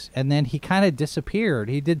Goonies, and then he kind of disappeared.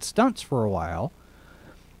 He did stunts for a while,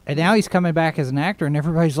 and now he's coming back as an actor, and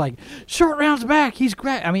everybody's like, Short Round's back. He's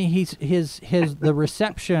great. I mean, the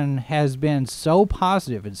reception has been so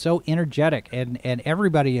positive and so energetic, and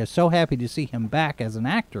everybody is so happy to see him back as an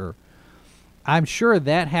actor. I'm sure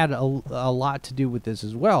that had a lot to do with this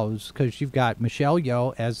as well, because you've got Michelle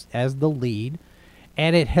Yeoh as the lead,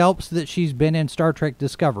 and it helps that she's been in Star Trek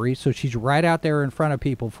Discovery, so she's right out there in front of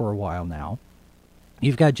people for a while now.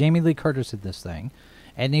 You've got Jamie Lee Curtis in this thing,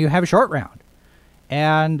 and then you have Short Round.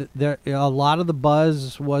 And a lot of the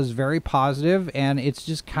buzz was very positive, and it's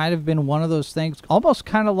just kind of been one of those things, almost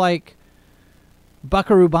kind of like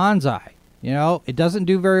Buckaroo Banzai. It doesn't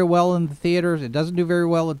do very well in the theaters. It doesn't do very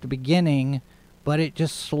well at the beginning, but it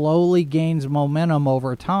just slowly gains momentum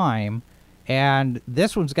over time. And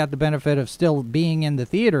this one's got the benefit of still being in the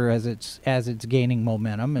theater as it's gaining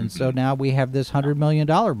momentum, and so now we have this $100 million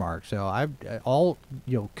mark. So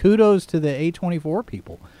kudos to the A24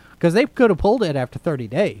 people, because they could have pulled it after 30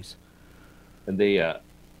 days. And they, I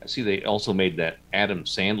see they also made that Adam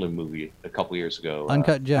Sandler movie a couple years ago,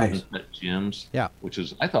 Uncut Gems. Uncut Gems, yeah, which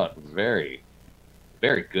was, I thought, very,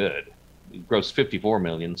 very good. It grossed $54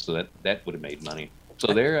 million, so that would have made money.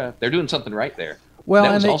 So they're doing something right there. Well,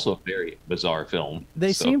 that was also a very bizarre film.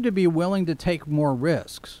 They seem to be willing to take more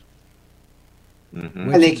risks.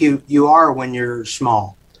 I think you are when you're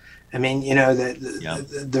small. I mean,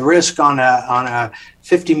 the risk on a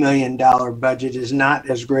 $50 million budget is not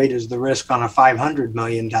as great as the risk on a $500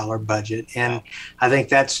 million budget, and I think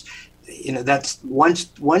that's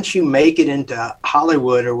once you make it into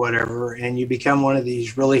Hollywood or whatever, and you become one of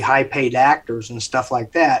these really high paid actors and stuff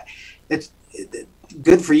like that, it's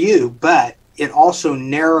good for you, but it also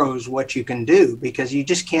narrows what you can do, because you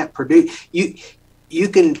just can't produce. You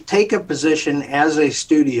can take a position as a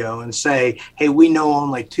studio and say, hey, we know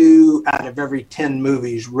only 2 out of every 10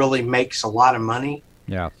 movies really makes a lot of money.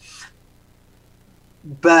 Yeah.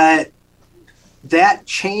 But that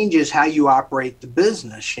changes how you operate the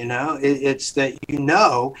business. It's that,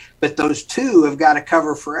 but those 2 have got to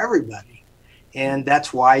cover for everybody. And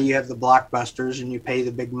that's why you have the blockbusters and you pay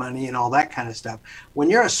the big money and all that kind of stuff. When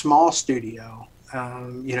you're a small studio,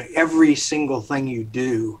 every single thing you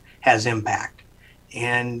do has impact.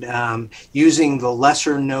 And using the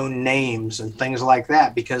lesser known names and things like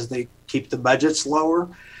that, because they keep the budgets lower,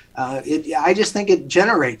 I just think it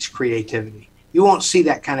generates creativity. You won't see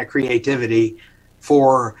that kind of creativity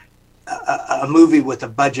for a movie with a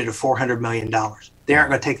budget of $400 million. They aren't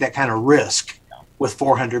going to take that kind of risk with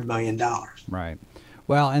 $400 million. Right.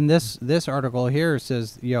 Well, and this article here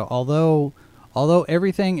says, although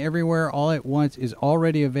Everything Everywhere All at Once is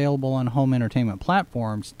already available on home entertainment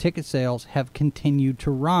platforms, ticket sales have continued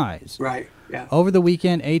to rise. Right. Yeah. Over the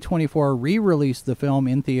weekend, A24 re-released the film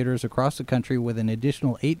in theaters across the country with an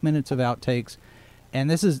additional 8 minutes of outtakes, and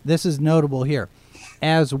this is notable here,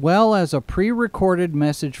 as well as a pre-recorded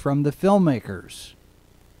message from the filmmakers.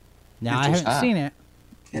 Now, I haven't seen it,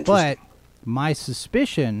 but my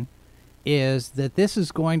suspicion is that this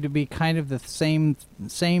is going to be kind of the same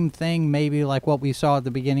thing, maybe like what we saw at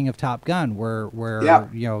the beginning of Top Gun, where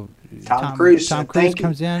Tom Cruise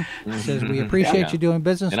comes in, says, "We appreciate you doing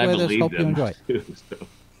business with us. Hope you enjoy it."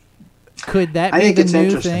 Could that be the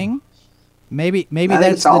new thing? Maybe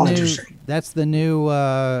that's the new.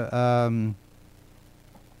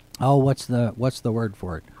 What's the word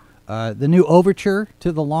for it? The new overture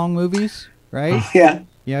to the long movies, right? Yeah.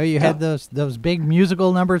 You had those big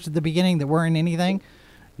musical numbers at the beginning that weren't anything.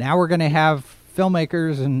 Now we're going to have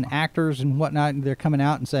filmmakers and actors and whatnot, and they're coming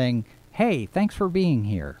out and saying, "Hey, thanks for being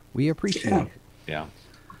here. We appreciate it." Yeah.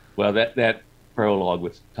 Well, that prologue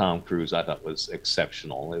with Tom Cruise I thought was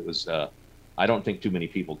exceptional. It was. I don't think too many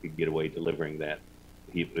people could get away delivering that.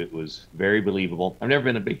 It was very believable. I've never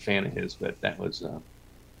been a big fan of his, but that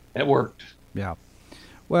worked. Yeah.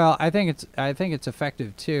 Well, I think it's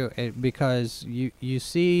effective too, because you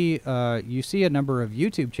see a number of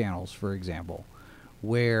YouTube channels, for example,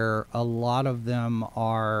 where a lot of them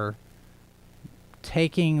are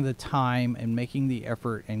taking the time and making the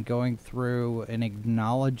effort and going through and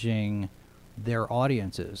acknowledging their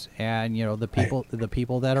audiences, and the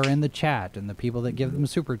people that are in the chat, and the people that give them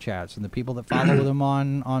super chats, and the people that follow them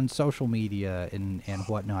on social media and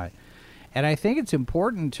whatnot. And I think it's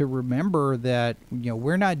important to remember that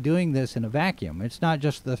we're not doing this in a vacuum. It's not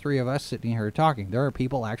just the three of us sitting here talking. There are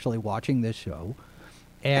people actually watching this show,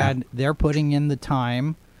 and they're putting in the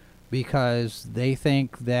time because they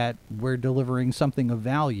think that we're delivering something of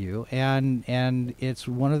value. And it's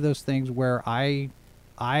one of those things where I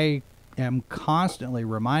am constantly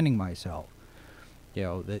reminding myself,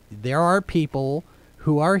 that there are people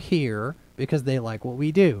who are here because they like what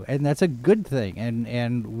we do, and that's a good thing,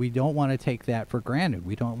 and we don't want to take that for granted.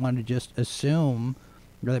 We don't want to just assume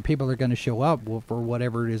that people are going to show up for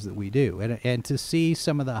whatever it is that we do. And to see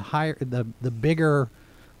some of the bigger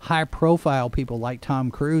high profile people like Tom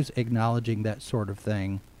Cruise acknowledging that sort of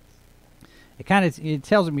thing, it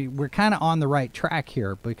tells me we're kind of on the right track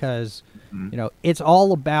here, because it's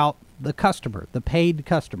all about the customer, the paid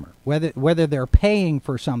customer, whether they're paying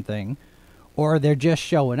for something or they're just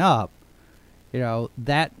showing up.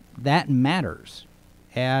 That matters.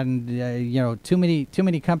 And too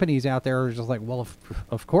many companies out there are just like, well,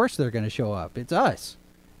 of course they're going to show up. It's us.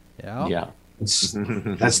 Yeah. That's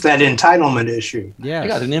that entitlement issue. Yeah, I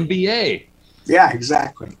got an MBA. Yeah,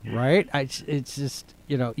 exactly. Right. It's just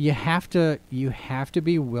you have to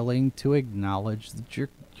be willing to acknowledge that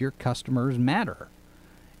your customers matter,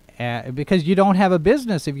 because you don't have a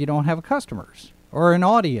business if you don't have customers, or an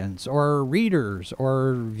audience, or readers,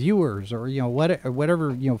 or viewers, or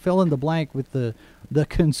whatever, fill in the blank with the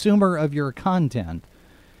consumer of your content.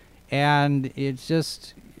 And it's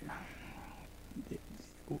just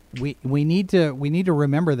we need to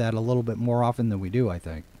remember that a little bit more often than we do, I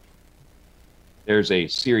think. There's a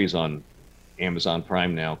series on Amazon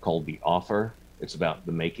Prime now called The Offer. It's about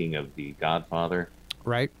the making of The Godfather.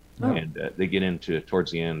 Right. And they get into,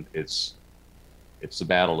 towards the end, it's the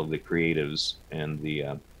battle of the creatives and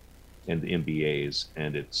the MBAs,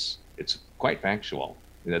 and it's quite factual.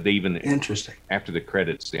 They even, interesting, after the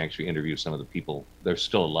credits, they actually interview some of the people. They're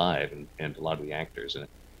still alive, and a lot of the actors. And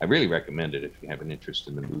I really recommend it if you have an interest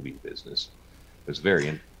in the movie business. It's a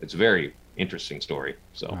very interesting story.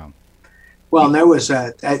 So. Wow. Well, and there was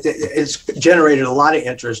it's generated a lot of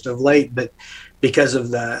interest of late, but because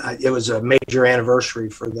of it was a major anniversary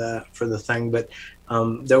for the thing. But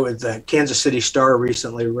there was the Kansas City Star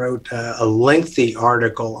recently wrote a lengthy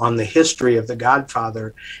article on the history of The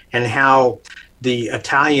Godfather and how the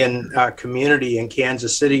Italian community in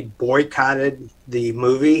Kansas City boycotted the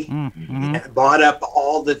movie, and bought up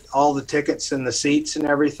all the tickets and the seats and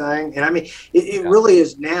everything. And I mean, it really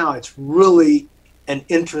is now. It's really an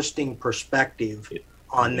interesting perspective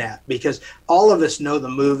on that, because all of us know the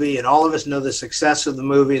movie and all of us know the success of the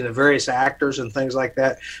movie and the various actors and things like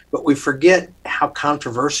that, but we forget how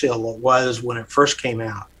controversial it was when it first came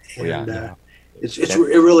out. And it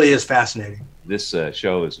really is fascinating. This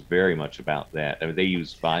show is very much about that. I mean, they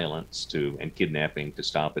use violence and kidnapping to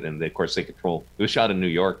stop it, and of course they control. It was shot in New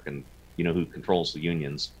York, and who controls the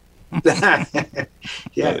unions. Yeah,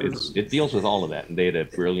 so it deals with all of that, and they had a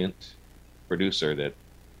brilliant producer that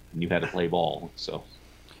knew how to play ball. So,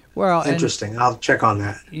 well, interesting. I'll check on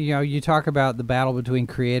that. You talk about the battle between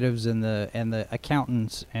creatives and the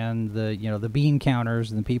accountants and the bean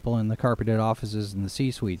counters and the people in the carpeted offices and the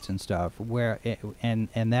C-suites and stuff. And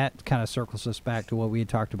that kind of circles us back to what we had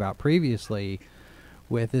talked about previously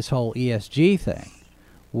with this whole ESG thing,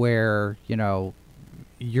 where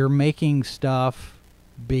you're making stuff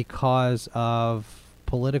because of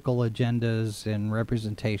political agendas and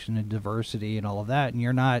representation and diversity and all of that, and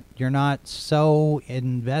you're not so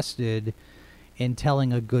invested in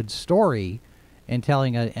telling a good story and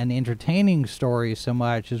telling an entertaining story so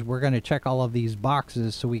much as we're going to check all of these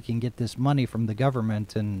boxes so we can get this money from the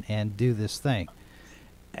government and do this thing.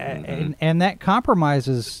 And that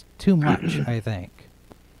compromises too much, I think,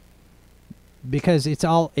 because it's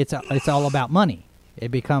all about money.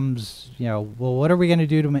 It becomes, well, what are we going to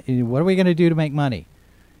do to make money?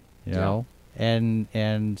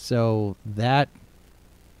 And so that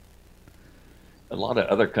a lot of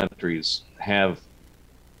other countries have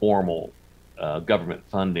formal government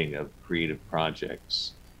funding of creative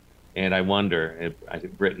projects, and I wonder, I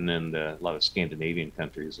think Britain and a lot of Scandinavian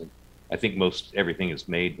countries, and I think most everything is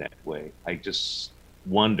made that way. I just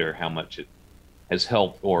wonder how much it has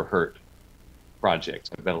helped or hurt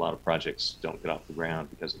projects. I bet a lot of projects don't get off the ground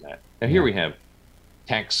because of that. Now here we have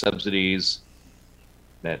tax subsidies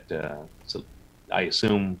that, so I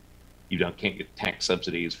assume you can't get tax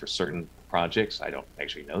subsidies for certain projects. I don't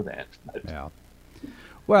actually know that. But, yeah.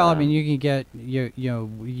 Well, I mean, you can get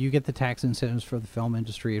you get the tax incentives for the film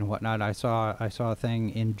industry and whatnot. I saw a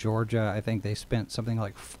thing in Georgia. I think they spent something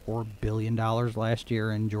like $4 billion last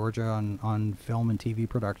year in Georgia on film and TV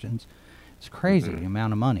productions. It's crazy the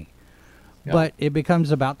amount of money. Yeah. But it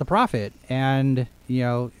becomes about the profit, and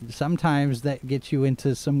sometimes that gets you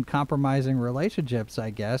into some compromising relationships, I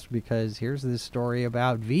guess, because here's this story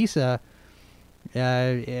about Visa.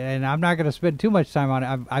 And I'm not going to spend too much time on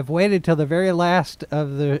it. I've waited till the very last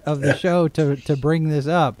of the show to bring this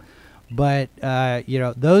up, but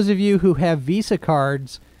those of you who have Visa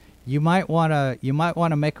cards, you might want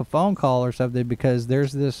to make a phone call or something, because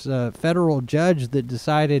there's this federal judge that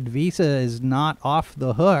decided Visa is not off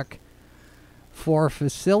the hook for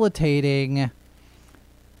facilitating.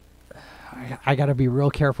 I got to be real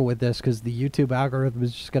careful with this because the YouTube algorithm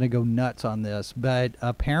is just going to go nuts on this. But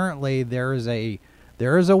apparently there is a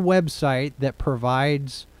website that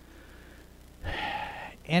provides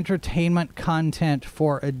entertainment content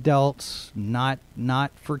for adults, not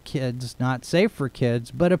for kids, not safe for kids.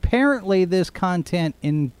 But apparently this content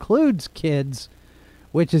includes kids,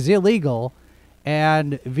 which is illegal.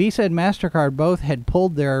 And Visa and MasterCard both had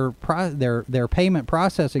pulled their payment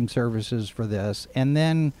processing services for this, and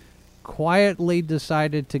then quietly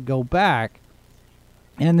decided to go back.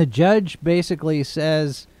 And the judge basically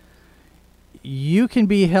says you can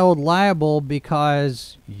be held liable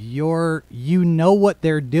because you know what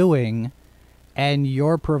they're doing, and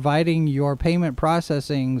you're providing your payment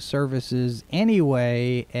processing services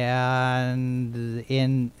anyway. And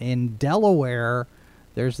in Delaware,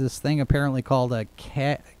 there's this thing apparently called a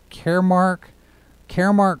Caremark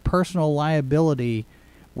personal liability,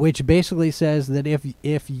 which basically says that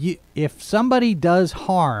if somebody does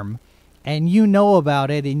harm and you know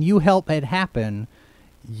about it and you help it happen,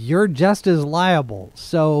 you're just as liable.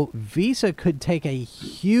 So Visa could take a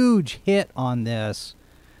huge hit on this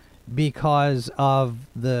because of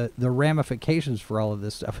the ramifications for all of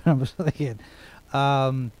this stuff. And I was thinking,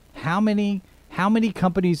 how many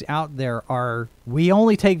companies out there we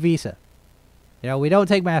only take Visa? We don't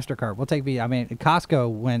take MasterCard. We'll take Visa. I mean, Costco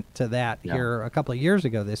went to that here a couple of years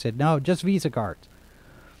ago. They said, no, just Visa cards.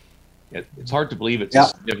 It's hard to believe it's a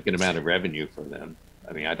significant amount of revenue for them.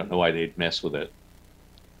 I mean, I don't know why they'd mess with it.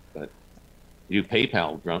 But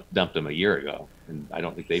PayPal dumped them a year ago, and I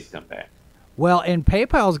don't think they've come back. Well, and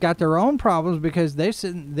PayPal's got their own problems because they're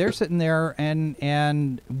sitting there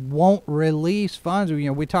and won't release funds.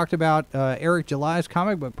 We talked about Eric July's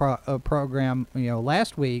comic book program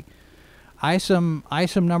last week. Isom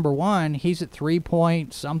number one, he's at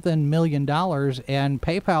 $3-point-something million, and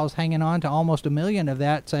PayPal's hanging on to almost $1 million of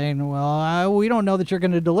that, saying, well, we don't know that you're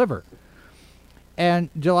going to deliver. And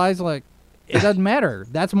July's like, it doesn't matter.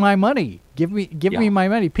 That's my money. Give me my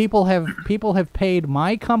money. People have paid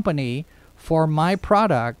my company for my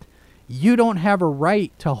product. You don't have a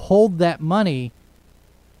right to hold that money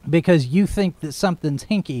because you think that something's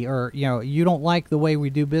hinky, or you don't like the way we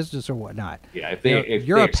do business or whatnot. Yeah, if they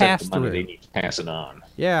accept the money, they need to pass it on.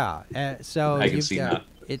 Yeah, so I can see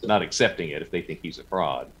not accepting it if they think he's a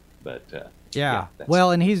fraud. But well,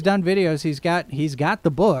 and he's done videos. He's got the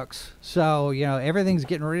books, so everything's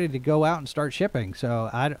getting ready to go out and start shipping. So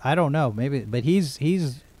I don't know, maybe, but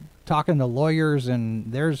he's talking to lawyers,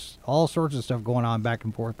 and there's all sorts of stuff going on back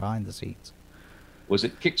and forth behind the scenes. Was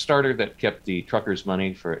it Kickstarter that kept the truckers'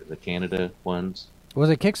 money for the Canada ones? Was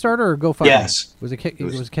it Kickstarter or GoFundMe? Yes. Was it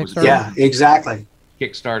Kickstarter? Yeah, exactly.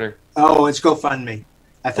 Kickstarter. Oh, it's GoFundMe,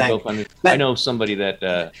 I think. GoFundMe. I know somebody that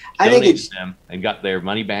donated them and got their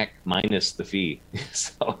money back minus the fee.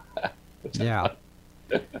 So, yeah.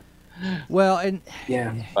 Well, and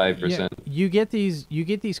 5%. You get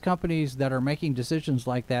these companies that are making decisions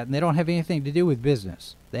like that, and they don't have anything to do with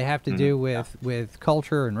business. They have to do with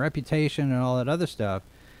culture and reputation and all that other stuff.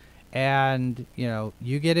 And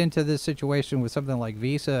you get into this situation with something like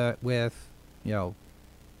Visa with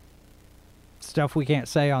stuff we can't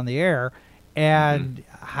say on the air, and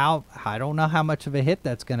how I don't know how much of a hit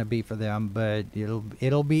that's going to be for them, but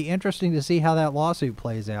it'll be interesting to see how that lawsuit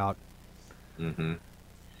plays out. Mm-hmm.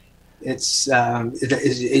 It's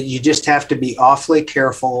you just have to be awfully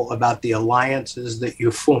careful about the alliances that you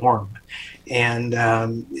form, and I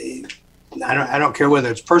don't care whether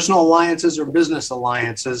it's personal alliances or business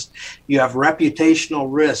alliances. You have reputational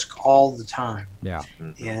risk all the time. Yeah,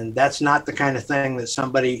 and that's not the kind of thing that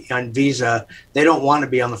somebody on Visa, they don't want to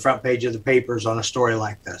be on the front page of the papers on a story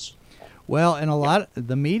like this. Well, and a lot of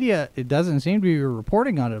the media, it doesn't seem to be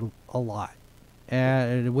reporting on it a lot,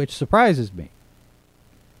 which surprises me.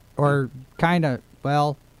 or kind of,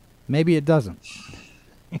 well, maybe it doesn't.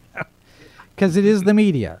 Because it is the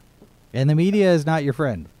media, and the media is not your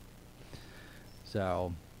friend.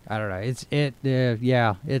 So I don't know.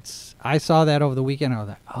 I saw that over the weekend. I was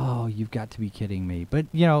like, oh, you've got to be kidding me. But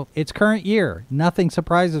it's current year. Nothing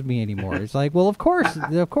surprises me anymore. It's like, well, of course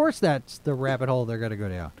that's the rabbit hole they're going to go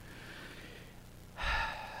down.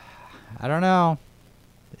 I don't know.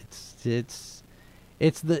 It's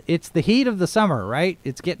the heat of the summer, right?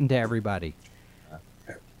 It's getting to everybody.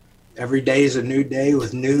 Every day is a new day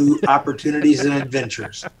with new opportunities and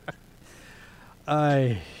adventures.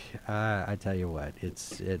 I tell you what,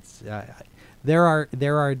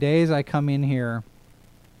 there are days I come in here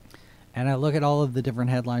and I look at all of the different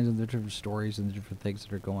headlines and the different stories and the different things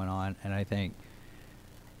that are going on, and I think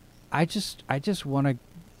I just want to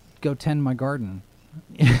go tend my garden.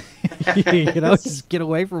 Just get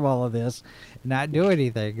away from all of this, not do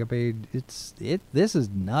anything. I mean, this is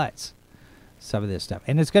nuts. Some of this stuff,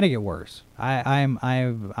 and it's going to get worse. I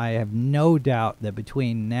have no doubt that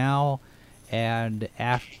between now and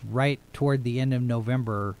right toward the end of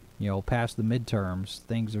November, past the midterms,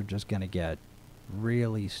 things are just going to get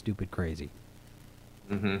really stupid crazy.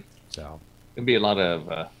 Mm-hmm. So it'll be a lot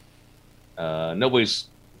of nobody's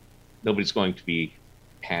going to be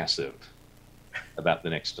passive about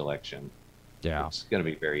the next election. Yeah, it's going to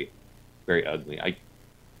be very, very ugly.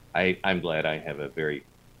 I'm glad I have a very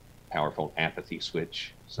powerful apathy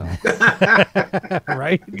switch. So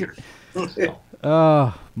right. So.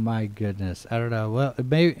 Oh my goodness! I don't know. Well,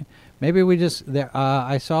 maybe we just there.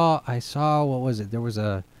 I saw. What was it? There was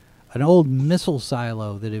an old missile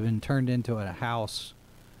silo that had been turned into a house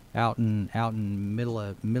out in middle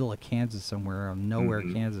of Kansas somewhere, nowhere,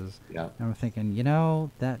 Kansas. Yeah. And I'm thinking,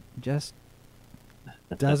 that just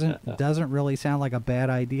doesn't really sound like a bad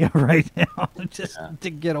idea right now. Just to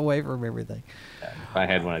get away from everything. Yeah, if I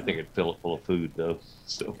had one, I think I'd fill it full of food, though.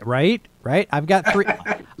 So. Right. I've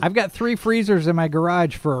got three freezers in my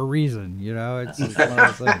garage for a reason. It's just one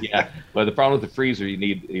of those things. Yeah. Well, the problem with the freezer, you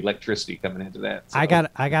need electricity coming into that. So. I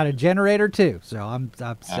got a generator too, so I'm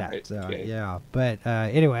set. Right, so okay. yeah. But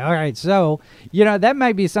anyway, all right. So that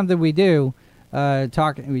might be something we do.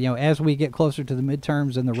 As we get closer to the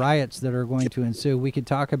midterms and the riots that are going to ensue, we could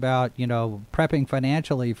talk about prepping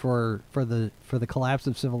financially for the collapse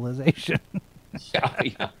of civilization.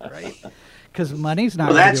 Yeah. Right. Because money's not.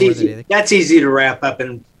 Well, that's easy. That's easy to wrap up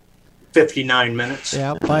in 59 minutes.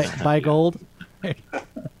 Yeah. Buy gold.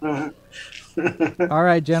 All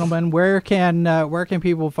right, gentlemen. Where can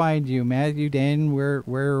people find you, Matthew, Dan? Where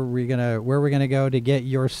are we gonna go to get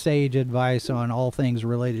your sage advice on all things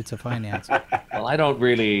related to finance? Well, I don't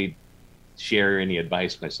really share any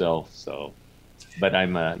advice myself, but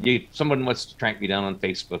I'm someone wants to track me down on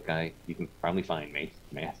Facebook, you can probably find me,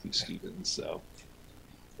 Matthew Stevens. So,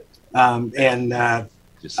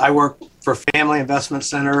 I work for Family Investment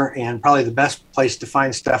Center, and probably the best place to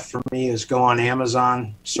find stuff for me is go on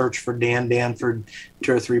Amazon, search for Dan Danford,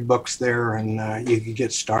 2 or 3 books there, and you can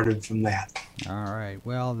get started from that. All right.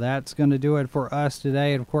 Well, that's going to do it for us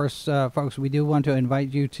today. And of course, folks, we do want to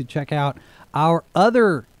invite you to check out our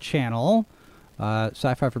other channel,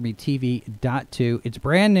 Sci-Fi For Me TV.2. It's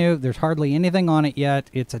brand new. There's hardly anything on it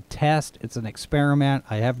yet. It's a test. It's an experiment.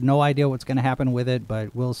 I have no idea what's going to happen with it,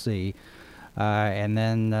 but we'll see. And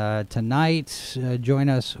then tonight, join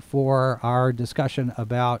us for our discussion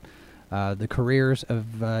about the careers of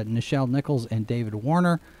Nichelle Nichols and David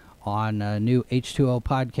Warner on a new H2O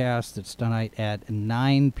podcast that's tonight at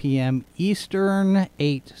 9 p.m. Eastern,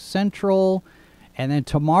 8 Central. And then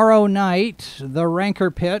tomorrow night, the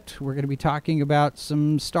Ranker Pit. We're going to be talking about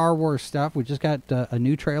some Star Wars stuff. We just got a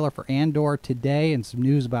new trailer for Andor today and some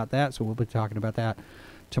news about that, so we'll be talking about that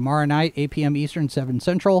tomorrow night, 8 p.m. Eastern, 7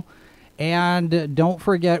 Central. And don't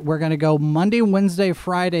forget, we're going to go Monday, Wednesday,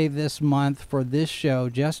 Friday this month for this show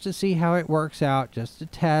just to see how it works out, just to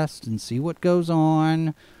test and see what goes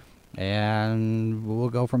on. And we'll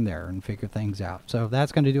go from there and figure things out. So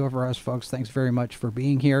that's going to do it for us, folks. Thanks very much for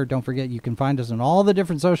being here. Don't forget, you can find us on all the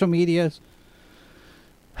different social medias.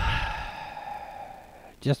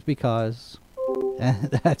 Just because.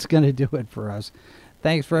 That's going to do it for us.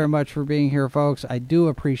 Thanks very much for being here, folks. I do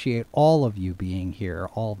appreciate all of you being here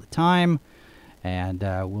all the time. And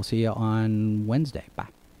we'll see you on Wednesday. Bye.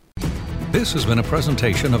 This has been a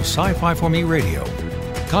presentation of Sci-Fi For Me Radio.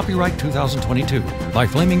 Copyright 2022 by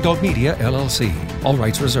Flaming Dog Media, LLC. All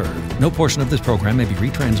rights reserved. No portion of this program may be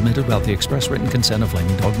retransmitted without the express written consent of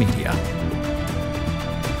Flaming Dog Media.